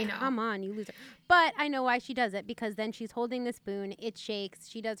choices. I know. Come on, you loser. But I know why she does it, because then she's holding the spoon, it shakes,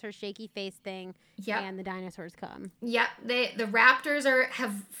 she does her shaky face thing, and the dinosaurs come. Yep. The raptors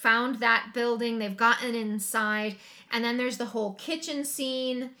have found that building, they've gotten inside, and then there's the whole kitchen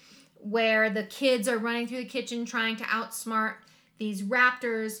scene where the kids are running through the kitchen trying to outsmart these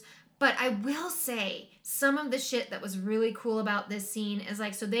raptors. But I will say, some of the shit that was really cool about this scene is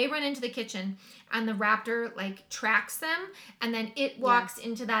like, so they run into the kitchen and the raptor like tracks them and then it walks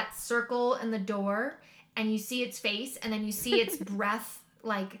into that circle in the door and you see its face and then you see its breath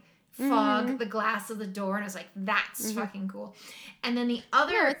like fog the glass of the door, and I was like, that's fucking cool. And then the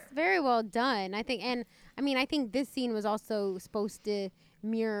other... No, it's very well done, I think. And I think this scene was also supposed to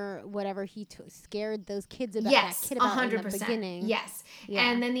mirror whatever he scared those kids about. Yes, that kid about 100%. In the beginning. Yes.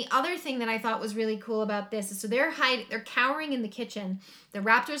 Yeah. And then the other thing that I thought was really cool about this is, so they're cowering in the kitchen. The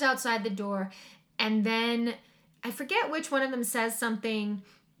raptor's outside the door, and then I forget which one of them says something,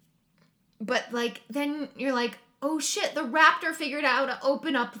 but like then you're like, oh shit, the raptor figured out how to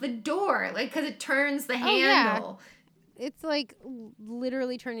open up the door, like, because it turns the handle. Yeah. It's like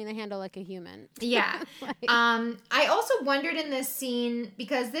literally turning the handle like a human. Yeah. I also wondered in this scene,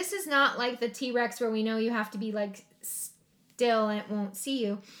 because this is not like the T-Rex where we know you have to be like still and it won't see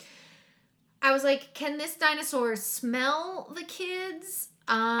you. I was like, can this dinosaur smell the kids?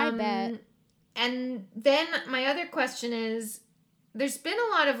 I bet. And then my other question is, there's been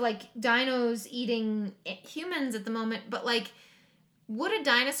a lot of like dinos eating humans at the moment, but like, would a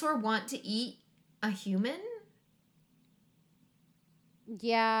dinosaur want to eat a human?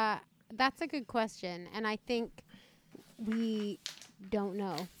 Yeah, that's a good question. And I think we don't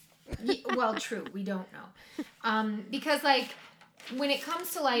know. Well, true. We don't know. Because like, when it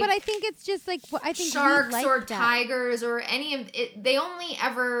comes to like... But I think it's just like... I think sharks or tigers or any of it, they only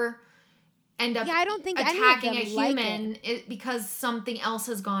ever end up I don't think attacking a human because something else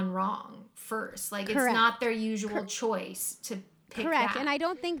has gone wrong first. Like, Correct. It's not their usual choice to pick Correct. that. And I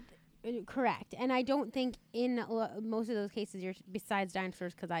don't think... Correct. And I don't think in most of those cases, besides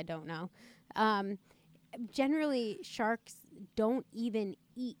dinosaurs, because I don't know, generally sharks don't even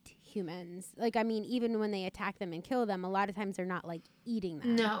eat humans. Like, I mean, even when they attack them and kill them, a lot of times they're not like eating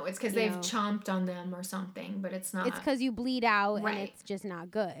them. No, it's because they've chomped on them or something, but it's not. It's because you bleed out right. and it's just not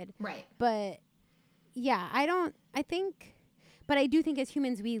good. Right. But yeah, I do think as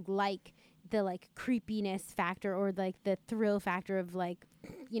humans, we like the like creepiness factor or like the thrill factor of like,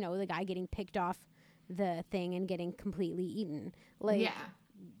 you know, the guy getting picked off the thing and getting completely eaten. Like,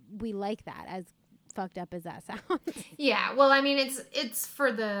 we like that, as fucked up as that sounds. Yeah, well, I mean, it's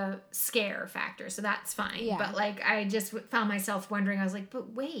for the scare factor, so that's fine. Yeah. But like, I just found myself wondering. I was like,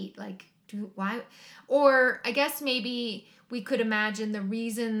 but wait, like, why? Or I guess maybe we could imagine the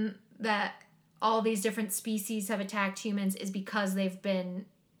reason that all these different species have attacked humans is because they've been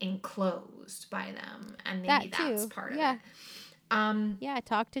enclosed by them, and maybe that's part of it. Yeah,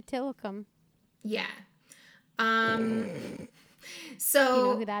 talk to Tilikum. Yeah. Do So you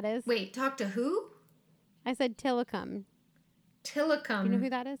know who that is? Wait, talk to who? I said Tilikum. Tilikum. Do you know who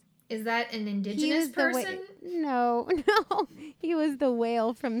that is? Is that an indigenous person? No. He was the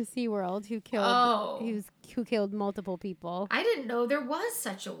whale from SeaWorld who killed who killed multiple people. I didn't know there was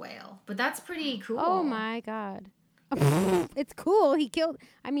such a whale, but that's pretty cool. Oh my god. It's cool. He killed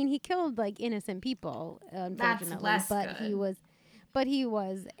like innocent people, unfortunately. That's less but good. he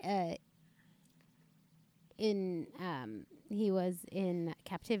was in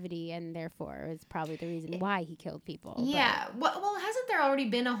captivity, and therefore is probably the reason why he killed people. Yeah. Well, hasn't there already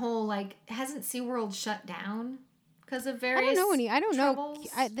been a whole hasn't SeaWorld shut down because of various I don't know. troubles?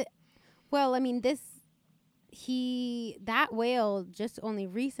 Well, I mean, this that whale just only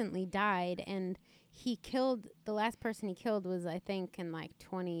recently died, and the last person he killed was, I think, in like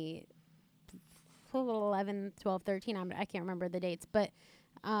 2011, 12, 13. I can't remember the dates, but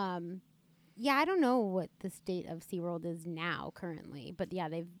yeah, I don't know what the state of SeaWorld is now currently, but yeah,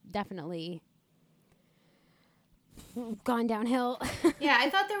 they've definitely gone downhill. Yeah, I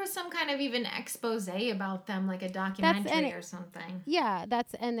thought there was some kind of even expose about them, like a documentary or something. Yeah,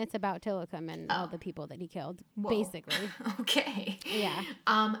 and it's about Tilikum and all the people that he killed, basically. Okay. Yeah.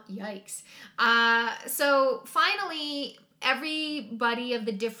 Yikes. So finally, everybody of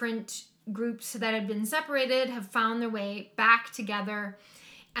the different groups that had been separated have found their way back together,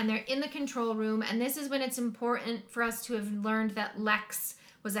 and they're in the control room. And this is when it's important for us to have learned that Lex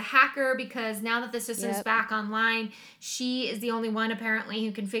was a hacker, because now that the system's back online, she is the only one apparently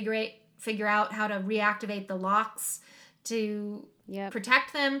who can figure out how to reactivate the locks to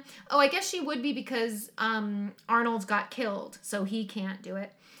protect them. Oh, I guess she would be, because Arnold got killed, so he can't do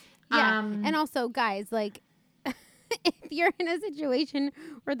it. Yeah, and also, guys, like, if you're in a situation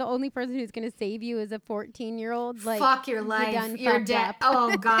where the only person who's going to save you is a 14-year-old, like, fuck your life. You're dead.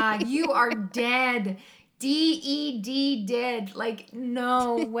 Oh, God, you are dead. DED dead. Like,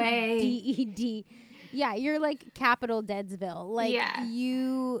 no way. DED. Yeah, you're like capital Deadsville. Like,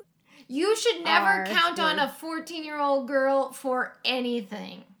 you should never count on a 14-year-old girl for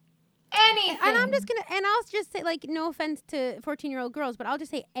anything. Anything. And I'll just say, like, no offense to 14-year-old girls, but I'll just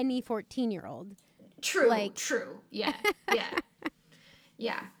say any 14-year-old. True. Like, true. Yeah. Yeah.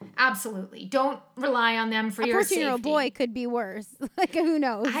 Yeah, absolutely. Don't rely on them for your safety. A 14-year-old boy could be worse. Like, who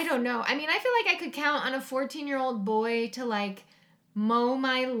knows? I don't know. I mean, I feel like I could count on a 14-year-old boy to, like, mow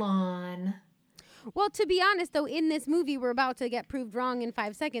my lawn. Well, to be honest, though, in this movie, we're about to get proved wrong in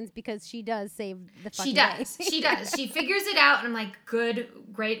 5 seconds, because she does save the fucking day. She does. She figures it out, and I'm like, good,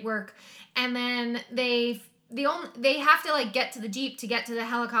 great work. And then they have to, like, get to the Jeep to get to the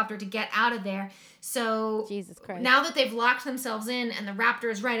helicopter to get out of there. So Jesus Christ. Now that they've locked themselves in and the raptor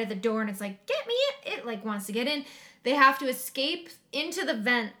is right at the door and it's like, get me in, it like wants to get in, they have to escape into the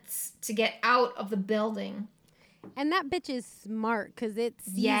vents to get out of the building. And that bitch is smart, because it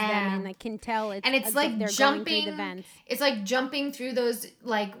sees them and it can tell it's, and it's like they're jumping going through the vents. It's like jumping through those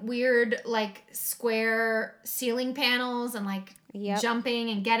like weird like square ceiling panels and like jumping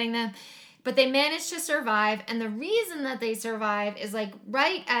and getting them. But they manage to survive, and the reason that they survive is, like,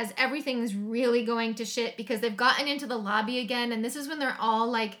 right as everything's really going to shit, because they've gotten into the lobby again, and this is when they're all,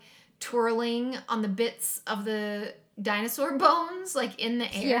 like, twirling on the bits of the dinosaur bones, like, in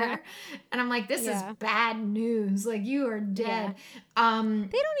the air. Yeah. And I'm like, this is bad news. Like, you are dead. Yeah.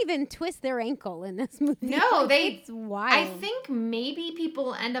 They don't even twist their ankle in this movie. No, like, it's wild. I think maybe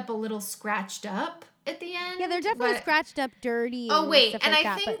people end up a little scratched up at the end. Yeah, they're definitely scratched up, dirty. Oh, wait. And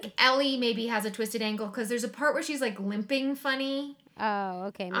I think Ellie maybe has a twisted ankle, because there's a part where she's, like, limping funny. Oh,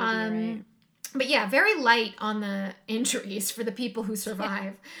 okay. Maybe you're right. But yeah, very light on the injuries for the people who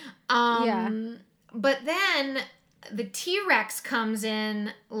survive. But then the T-Rex comes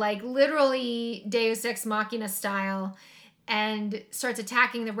in, like, literally Deus Ex Machina style, and starts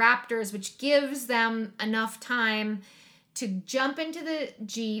attacking the raptors, which gives them enough time to jump into the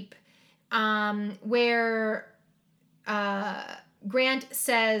Jeep, where Grant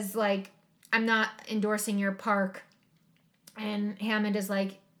says, like, I'm not endorsing your park. And Hammond is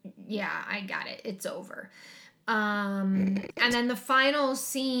like, yeah, I got it. It's over. And then the final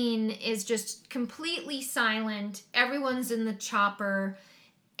scene is just completely silent. Everyone's in the chopper.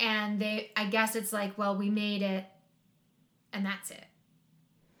 And I guess it's like, well, we made it. And that's it.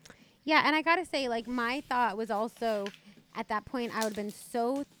 Yeah, and I gotta say, like, my thought was also, at that point, I would have been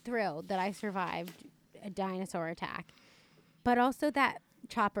so thrilled that I survived a dinosaur attack. But also that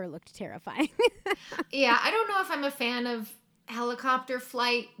chopper looked terrifying. Yeah, I don't know if I'm a fan of helicopter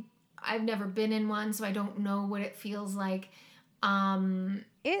flight. I've never been in one, so I don't know what it feels like.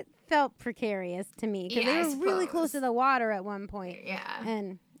 It felt precarious to me, because they were really close to the water at one point. Yeah.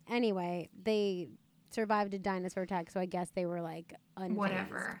 And anyway, they survived a dinosaur attack, so I guess they were like unfazed.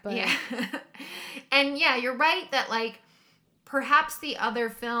 Whatever. But yeah. And yeah, you're right that, like, perhaps the other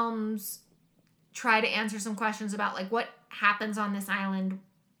films try to answer some questions about, like, what happens on this island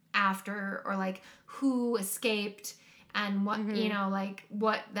after, or, like, who escaped and what, you know, like,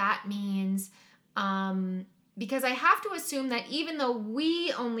 what that means. Because I have to assume that even though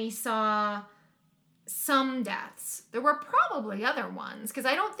we only saw some deaths, there were probably other ones. Because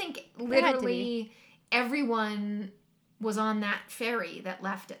I don't think literally everyone was on that ferry that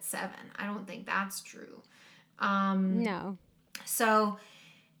left at 7. I don't think that's true. No. So,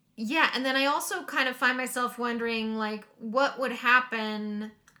 yeah. And then I also kind of find myself wondering, like, what would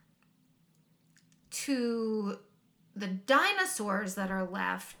happen to the dinosaurs that are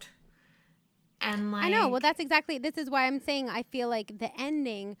left. And like, I know. Well, this is why I'm saying I feel like the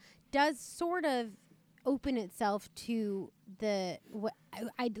ending does sort of open itself to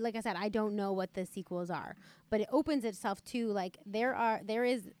like I said, I don't know what the sequels are, but it opens itself to like there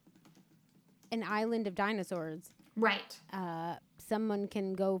is an island of dinosaurs. Right. Someone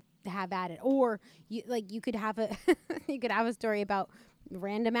can go have at it, or you could have a you could have a story about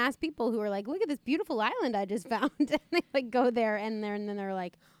random ass people who are like, look at this beautiful island I just found, and they like go there, and then they're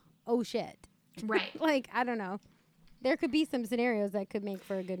like, oh shit. Right. Like, I don't know. There could be some scenarios that could make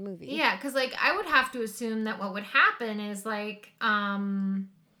for a good movie. Yeah, because, like, I would have to assume that what would happen is, like, whoa.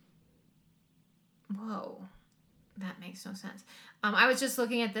 That makes no sense. I was just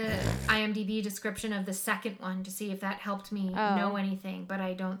looking at the IMDb description of the second one to see if that helped me know anything, but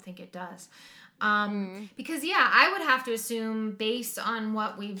I don't think it does. Because, yeah, I would have to assume, based on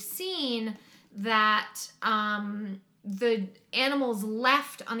what we've seen, that the animals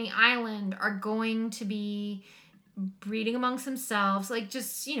left on the island are going to be breeding amongst themselves, like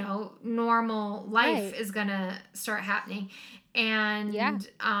just, normal life is gonna start happening. And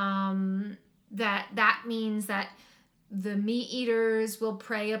that means that the meat eaters will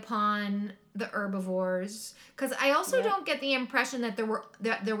prey upon the herbivores, because I also don't get the impression that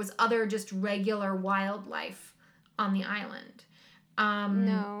there was other just regular wildlife on the island.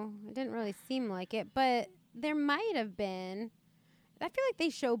 No, it didn't really seem like it, but there might have been. I feel like they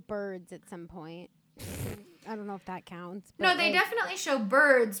show birds at some point. I don't know if that counts. But no, they definitely show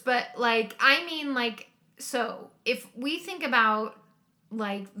birds, but so if we think about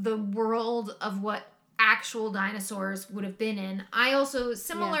like the world of what actual dinosaurs would have been in, I also,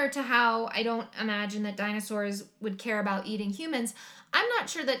 similar to how I don't imagine that dinosaurs would care about eating humans, I'm not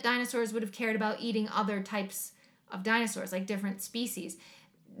sure that dinosaurs would have cared about eating other types of dinosaurs, like different species.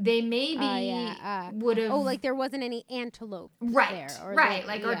 They maybe would have... Oh, like there wasn't any antelope there. Or right,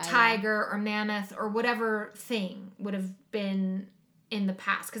 or tiger or mammoth or whatever thing would have been in the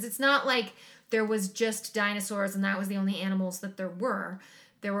past. Because it's not like there was just dinosaurs and that was the only animals that there were.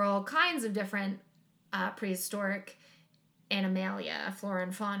 There were all kinds of different prehistoric animalia, flora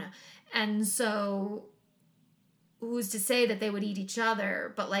and fauna. And so... who's to say that they would eat each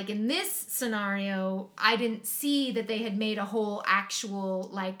other? But like in this scenario, I didn't see that they had made a whole actual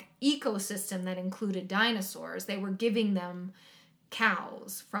like ecosystem that included dinosaurs. They were giving them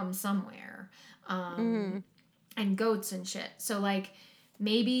cows from somewhere, and goats and shit. So like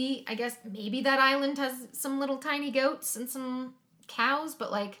maybe that island has some little tiny goats and some cows,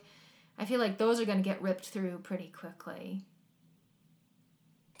 but like I feel like those are going to get ripped through pretty quickly.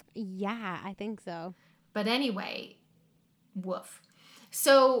 Yeah, I think so. But anyway, woof.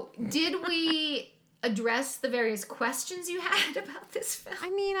 So, did we address the various questions you had about this film? I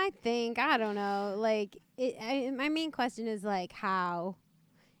mean, I don't know. Like, my main question is like how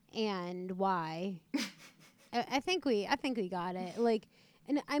and why. I think we got it. Like,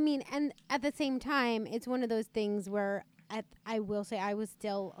 and I mean, and at the same time, it's one of those things where I will say I was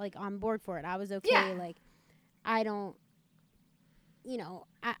still like on board for it. I was okay. Yeah. Like, I don't,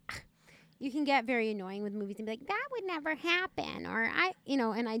 you can get very annoying with movies and be like, that would never happen. Or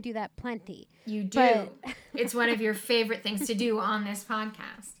and I do that plenty. You do. It's one of your favorite things to do on this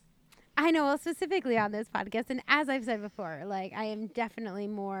podcast. I know, well, specifically on this podcast. And as I've said before, like, I am definitely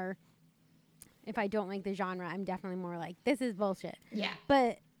more, if I don't like the genre, I'm definitely more like, this is bullshit. Yeah.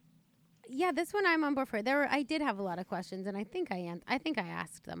 But yeah, this one I'm on board for. I did have a lot of questions, and I think I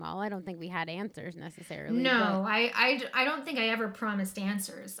asked them all. I don't think we had answers necessarily. No, I don't think I ever promised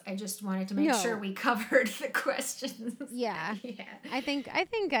answers. I just wanted to make sure we covered the questions. Yeah. Yeah. I think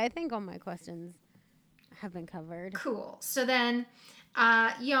all my questions have been covered. Cool. So then,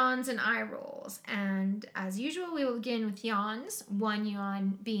 yawns and eye rolls, and as usual, we will begin with yawns. One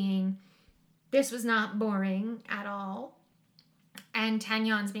yawn being, this was not boring at all. And 10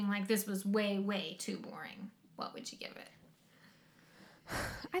 yawns being like, this was way, way too boring. What would you give it?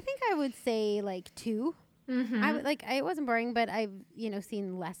 I think I would say like 2. Mm-hmm. I would it wasn't boring, but I've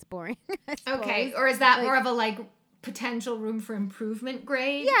seen less boring. Okay, or is that more of a like potential room for improvement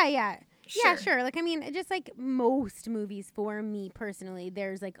grade? Yeah. Sure. Yeah, sure. Like, I mean, just like most movies for me personally,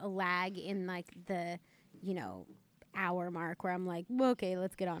 there's like a lag in like the hour mark where I'm like, well, okay,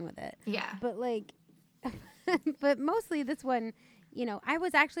 let's get on with it. Yeah. But like, but mostly this one, I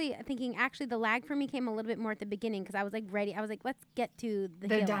was actually thinking the lag for me came a little bit more at the beginning because I was like ready. I was like, let's get to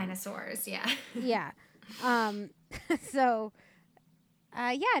the dinosaurs. Yeah. Yeah. So,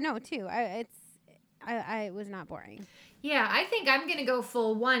 yeah, no, 2. I was not boring. Yeah, I think I'm going to go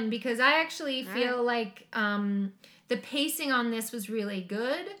full 1 because I actually feel like the pacing on this was really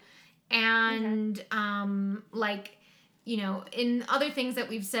good. And like, you know, in other things that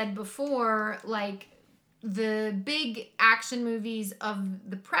we've said before, like the big action movies of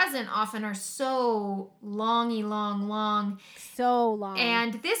the present often are so long. So long.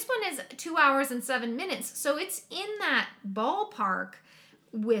 And this one is 2 hours and 7 minutes. So it's in that ballpark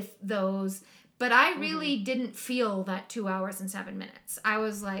with those. But I really didn't feel that 2 hours and 7 minutes. I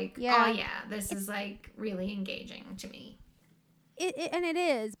was like, oh yeah, this is like really engaging to me. It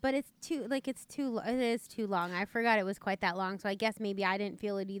is, but it is too long. I forgot it was quite that long. So I guess maybe I didn't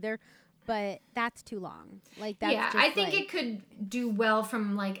feel it either. But that's too long. Like that's yeah, just I think it could do well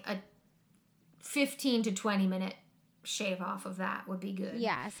from like a 15 to 20 minute shave off of that would be good.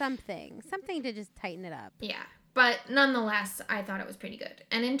 Yeah, something to just tighten it up. Yeah, but nonetheless, I thought it was pretty good.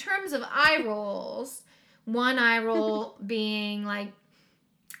 And in terms of eye rolls, one eye roll being like,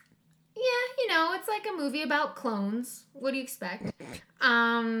 yeah, you know, it's like a movie about clones. What do you expect?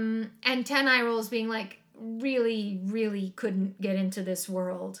 And 10 eye rolls being like, really couldn't get into this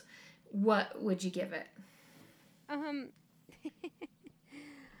world. What would you give it?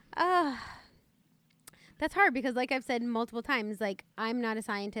 That's hard because like I've said multiple times, like I'm not a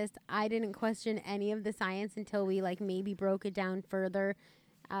scientist. I didn't question any of the science until we like maybe broke it down further.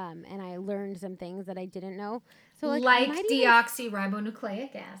 And I learned some things that I didn't know. So like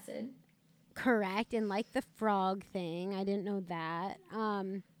deoxyribonucleic acid. Correct. And like the frog thing, I didn't know that.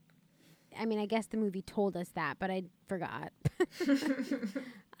 I mean, I guess the movie told us that, but I forgot.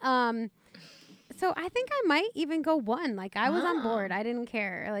 So I think I might even go 1. Like I was on board. I didn't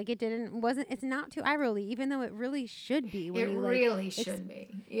care. Like it's not too eye rolly, even though it really should be. When it really should be.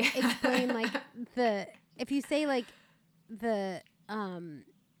 Yeah. Explain like if you say like the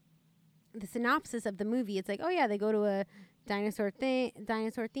synopsis of the movie, it's like, oh yeah, they go to a dinosaur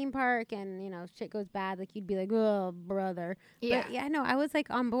theme park and, you know, shit goes bad. Like you'd be like, oh brother. Yeah. But yeah, no, I was like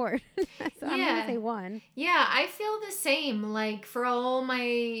on board. So I'm gonna say 1. Yeah, I feel the same. Like for all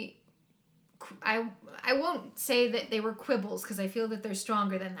my I won't say that they were quibbles because I feel that they're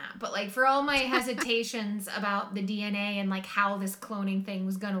stronger than that. But like for all my hesitations about the DNA and like how this cloning thing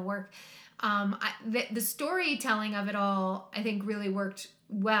was going to work, the storytelling of it all I think really worked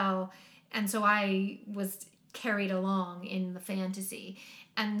well, and so I was carried along in the fantasy.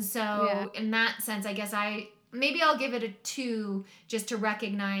 And so in that sense, I guess maybe I'll give it a 2 just to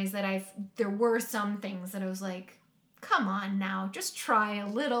recognize that there were some things that I was like, come on now, just try a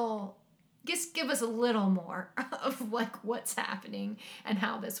little. Just give us a little more of like what's happening and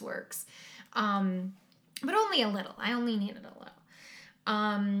how this works. But only a little. I only needed a little.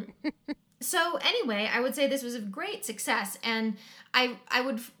 So anyway, I would say this was a great success. And I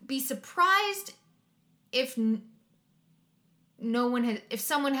would be surprised if if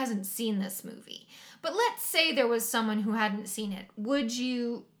someone hasn't seen this movie. But let's say there was someone who hadn't seen it. Would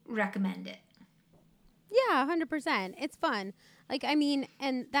you recommend it? Yeah, 100%. It's fun. Like, I mean,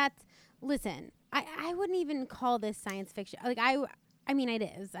 and that's, listen, I wouldn't even call this science fiction. Like, I mean, it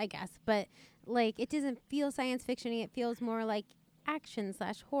is, I guess. But, like, it doesn't feel science fiction-y. It feels more like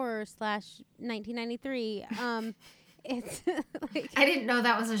action/horror/1993. It's like, I didn't know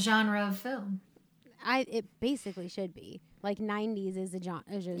that was a genre of film. It basically should be. Like, 90s is a genre.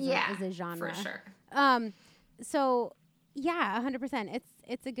 For sure. So, yeah, 100%.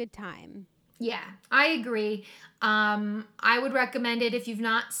 It's a good time. Yeah, I agree. I would recommend it if you've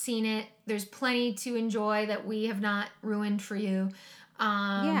not seen it. There's plenty to enjoy that we have not ruined for you.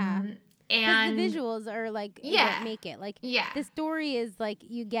 And the visuals are like what make it. Like the story is like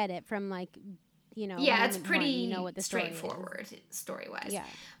you get it from like, you know. Yeah, it's pretty you know what the straightforward story-wise. Yeah.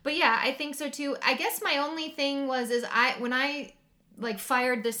 But yeah, I think so too. I guess my only thing when I like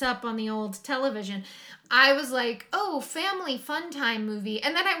fired this up on the old television, I was like, oh, family fun time movie.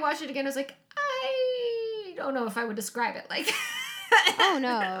 And then I watched it again. I was like, I don't know if I would describe it like. Oh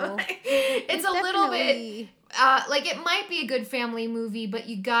no. It's a little bit like it might be a good family movie, but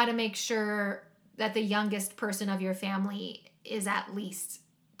you got to make sure that the youngest person of your family is at least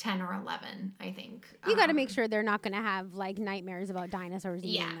 10 or 11, I think. You got to make sure they're not going to have like nightmares about dinosaurs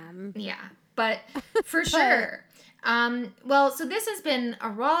eating them. Yeah. But for sure. Well, so this has been a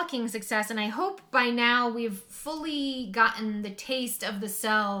rollicking success, and I hope by now we've fully gotten the taste of the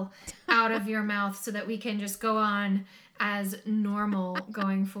cell out of your mouth so that we can just go on as normal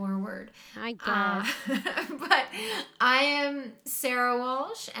going forward. I guess. But I am Sarah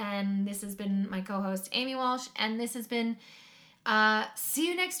Walsh, and this has been my co-host Amy Walsh, and this has been see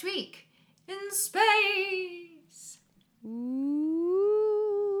you next week in space.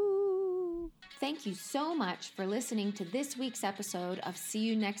 Thank you so much for listening to this week's episode of See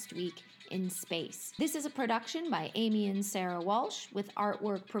You Next Week in Space. This is a production by Amy and Sarah Walsh with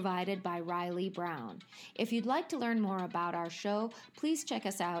artwork provided by Riley Brown. If you'd like to learn more about our show, please check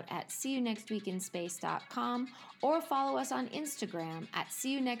us out at seeyounextweekinspace.com or follow us on Instagram at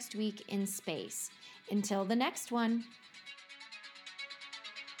seeyounextweekinspace. Until the next one.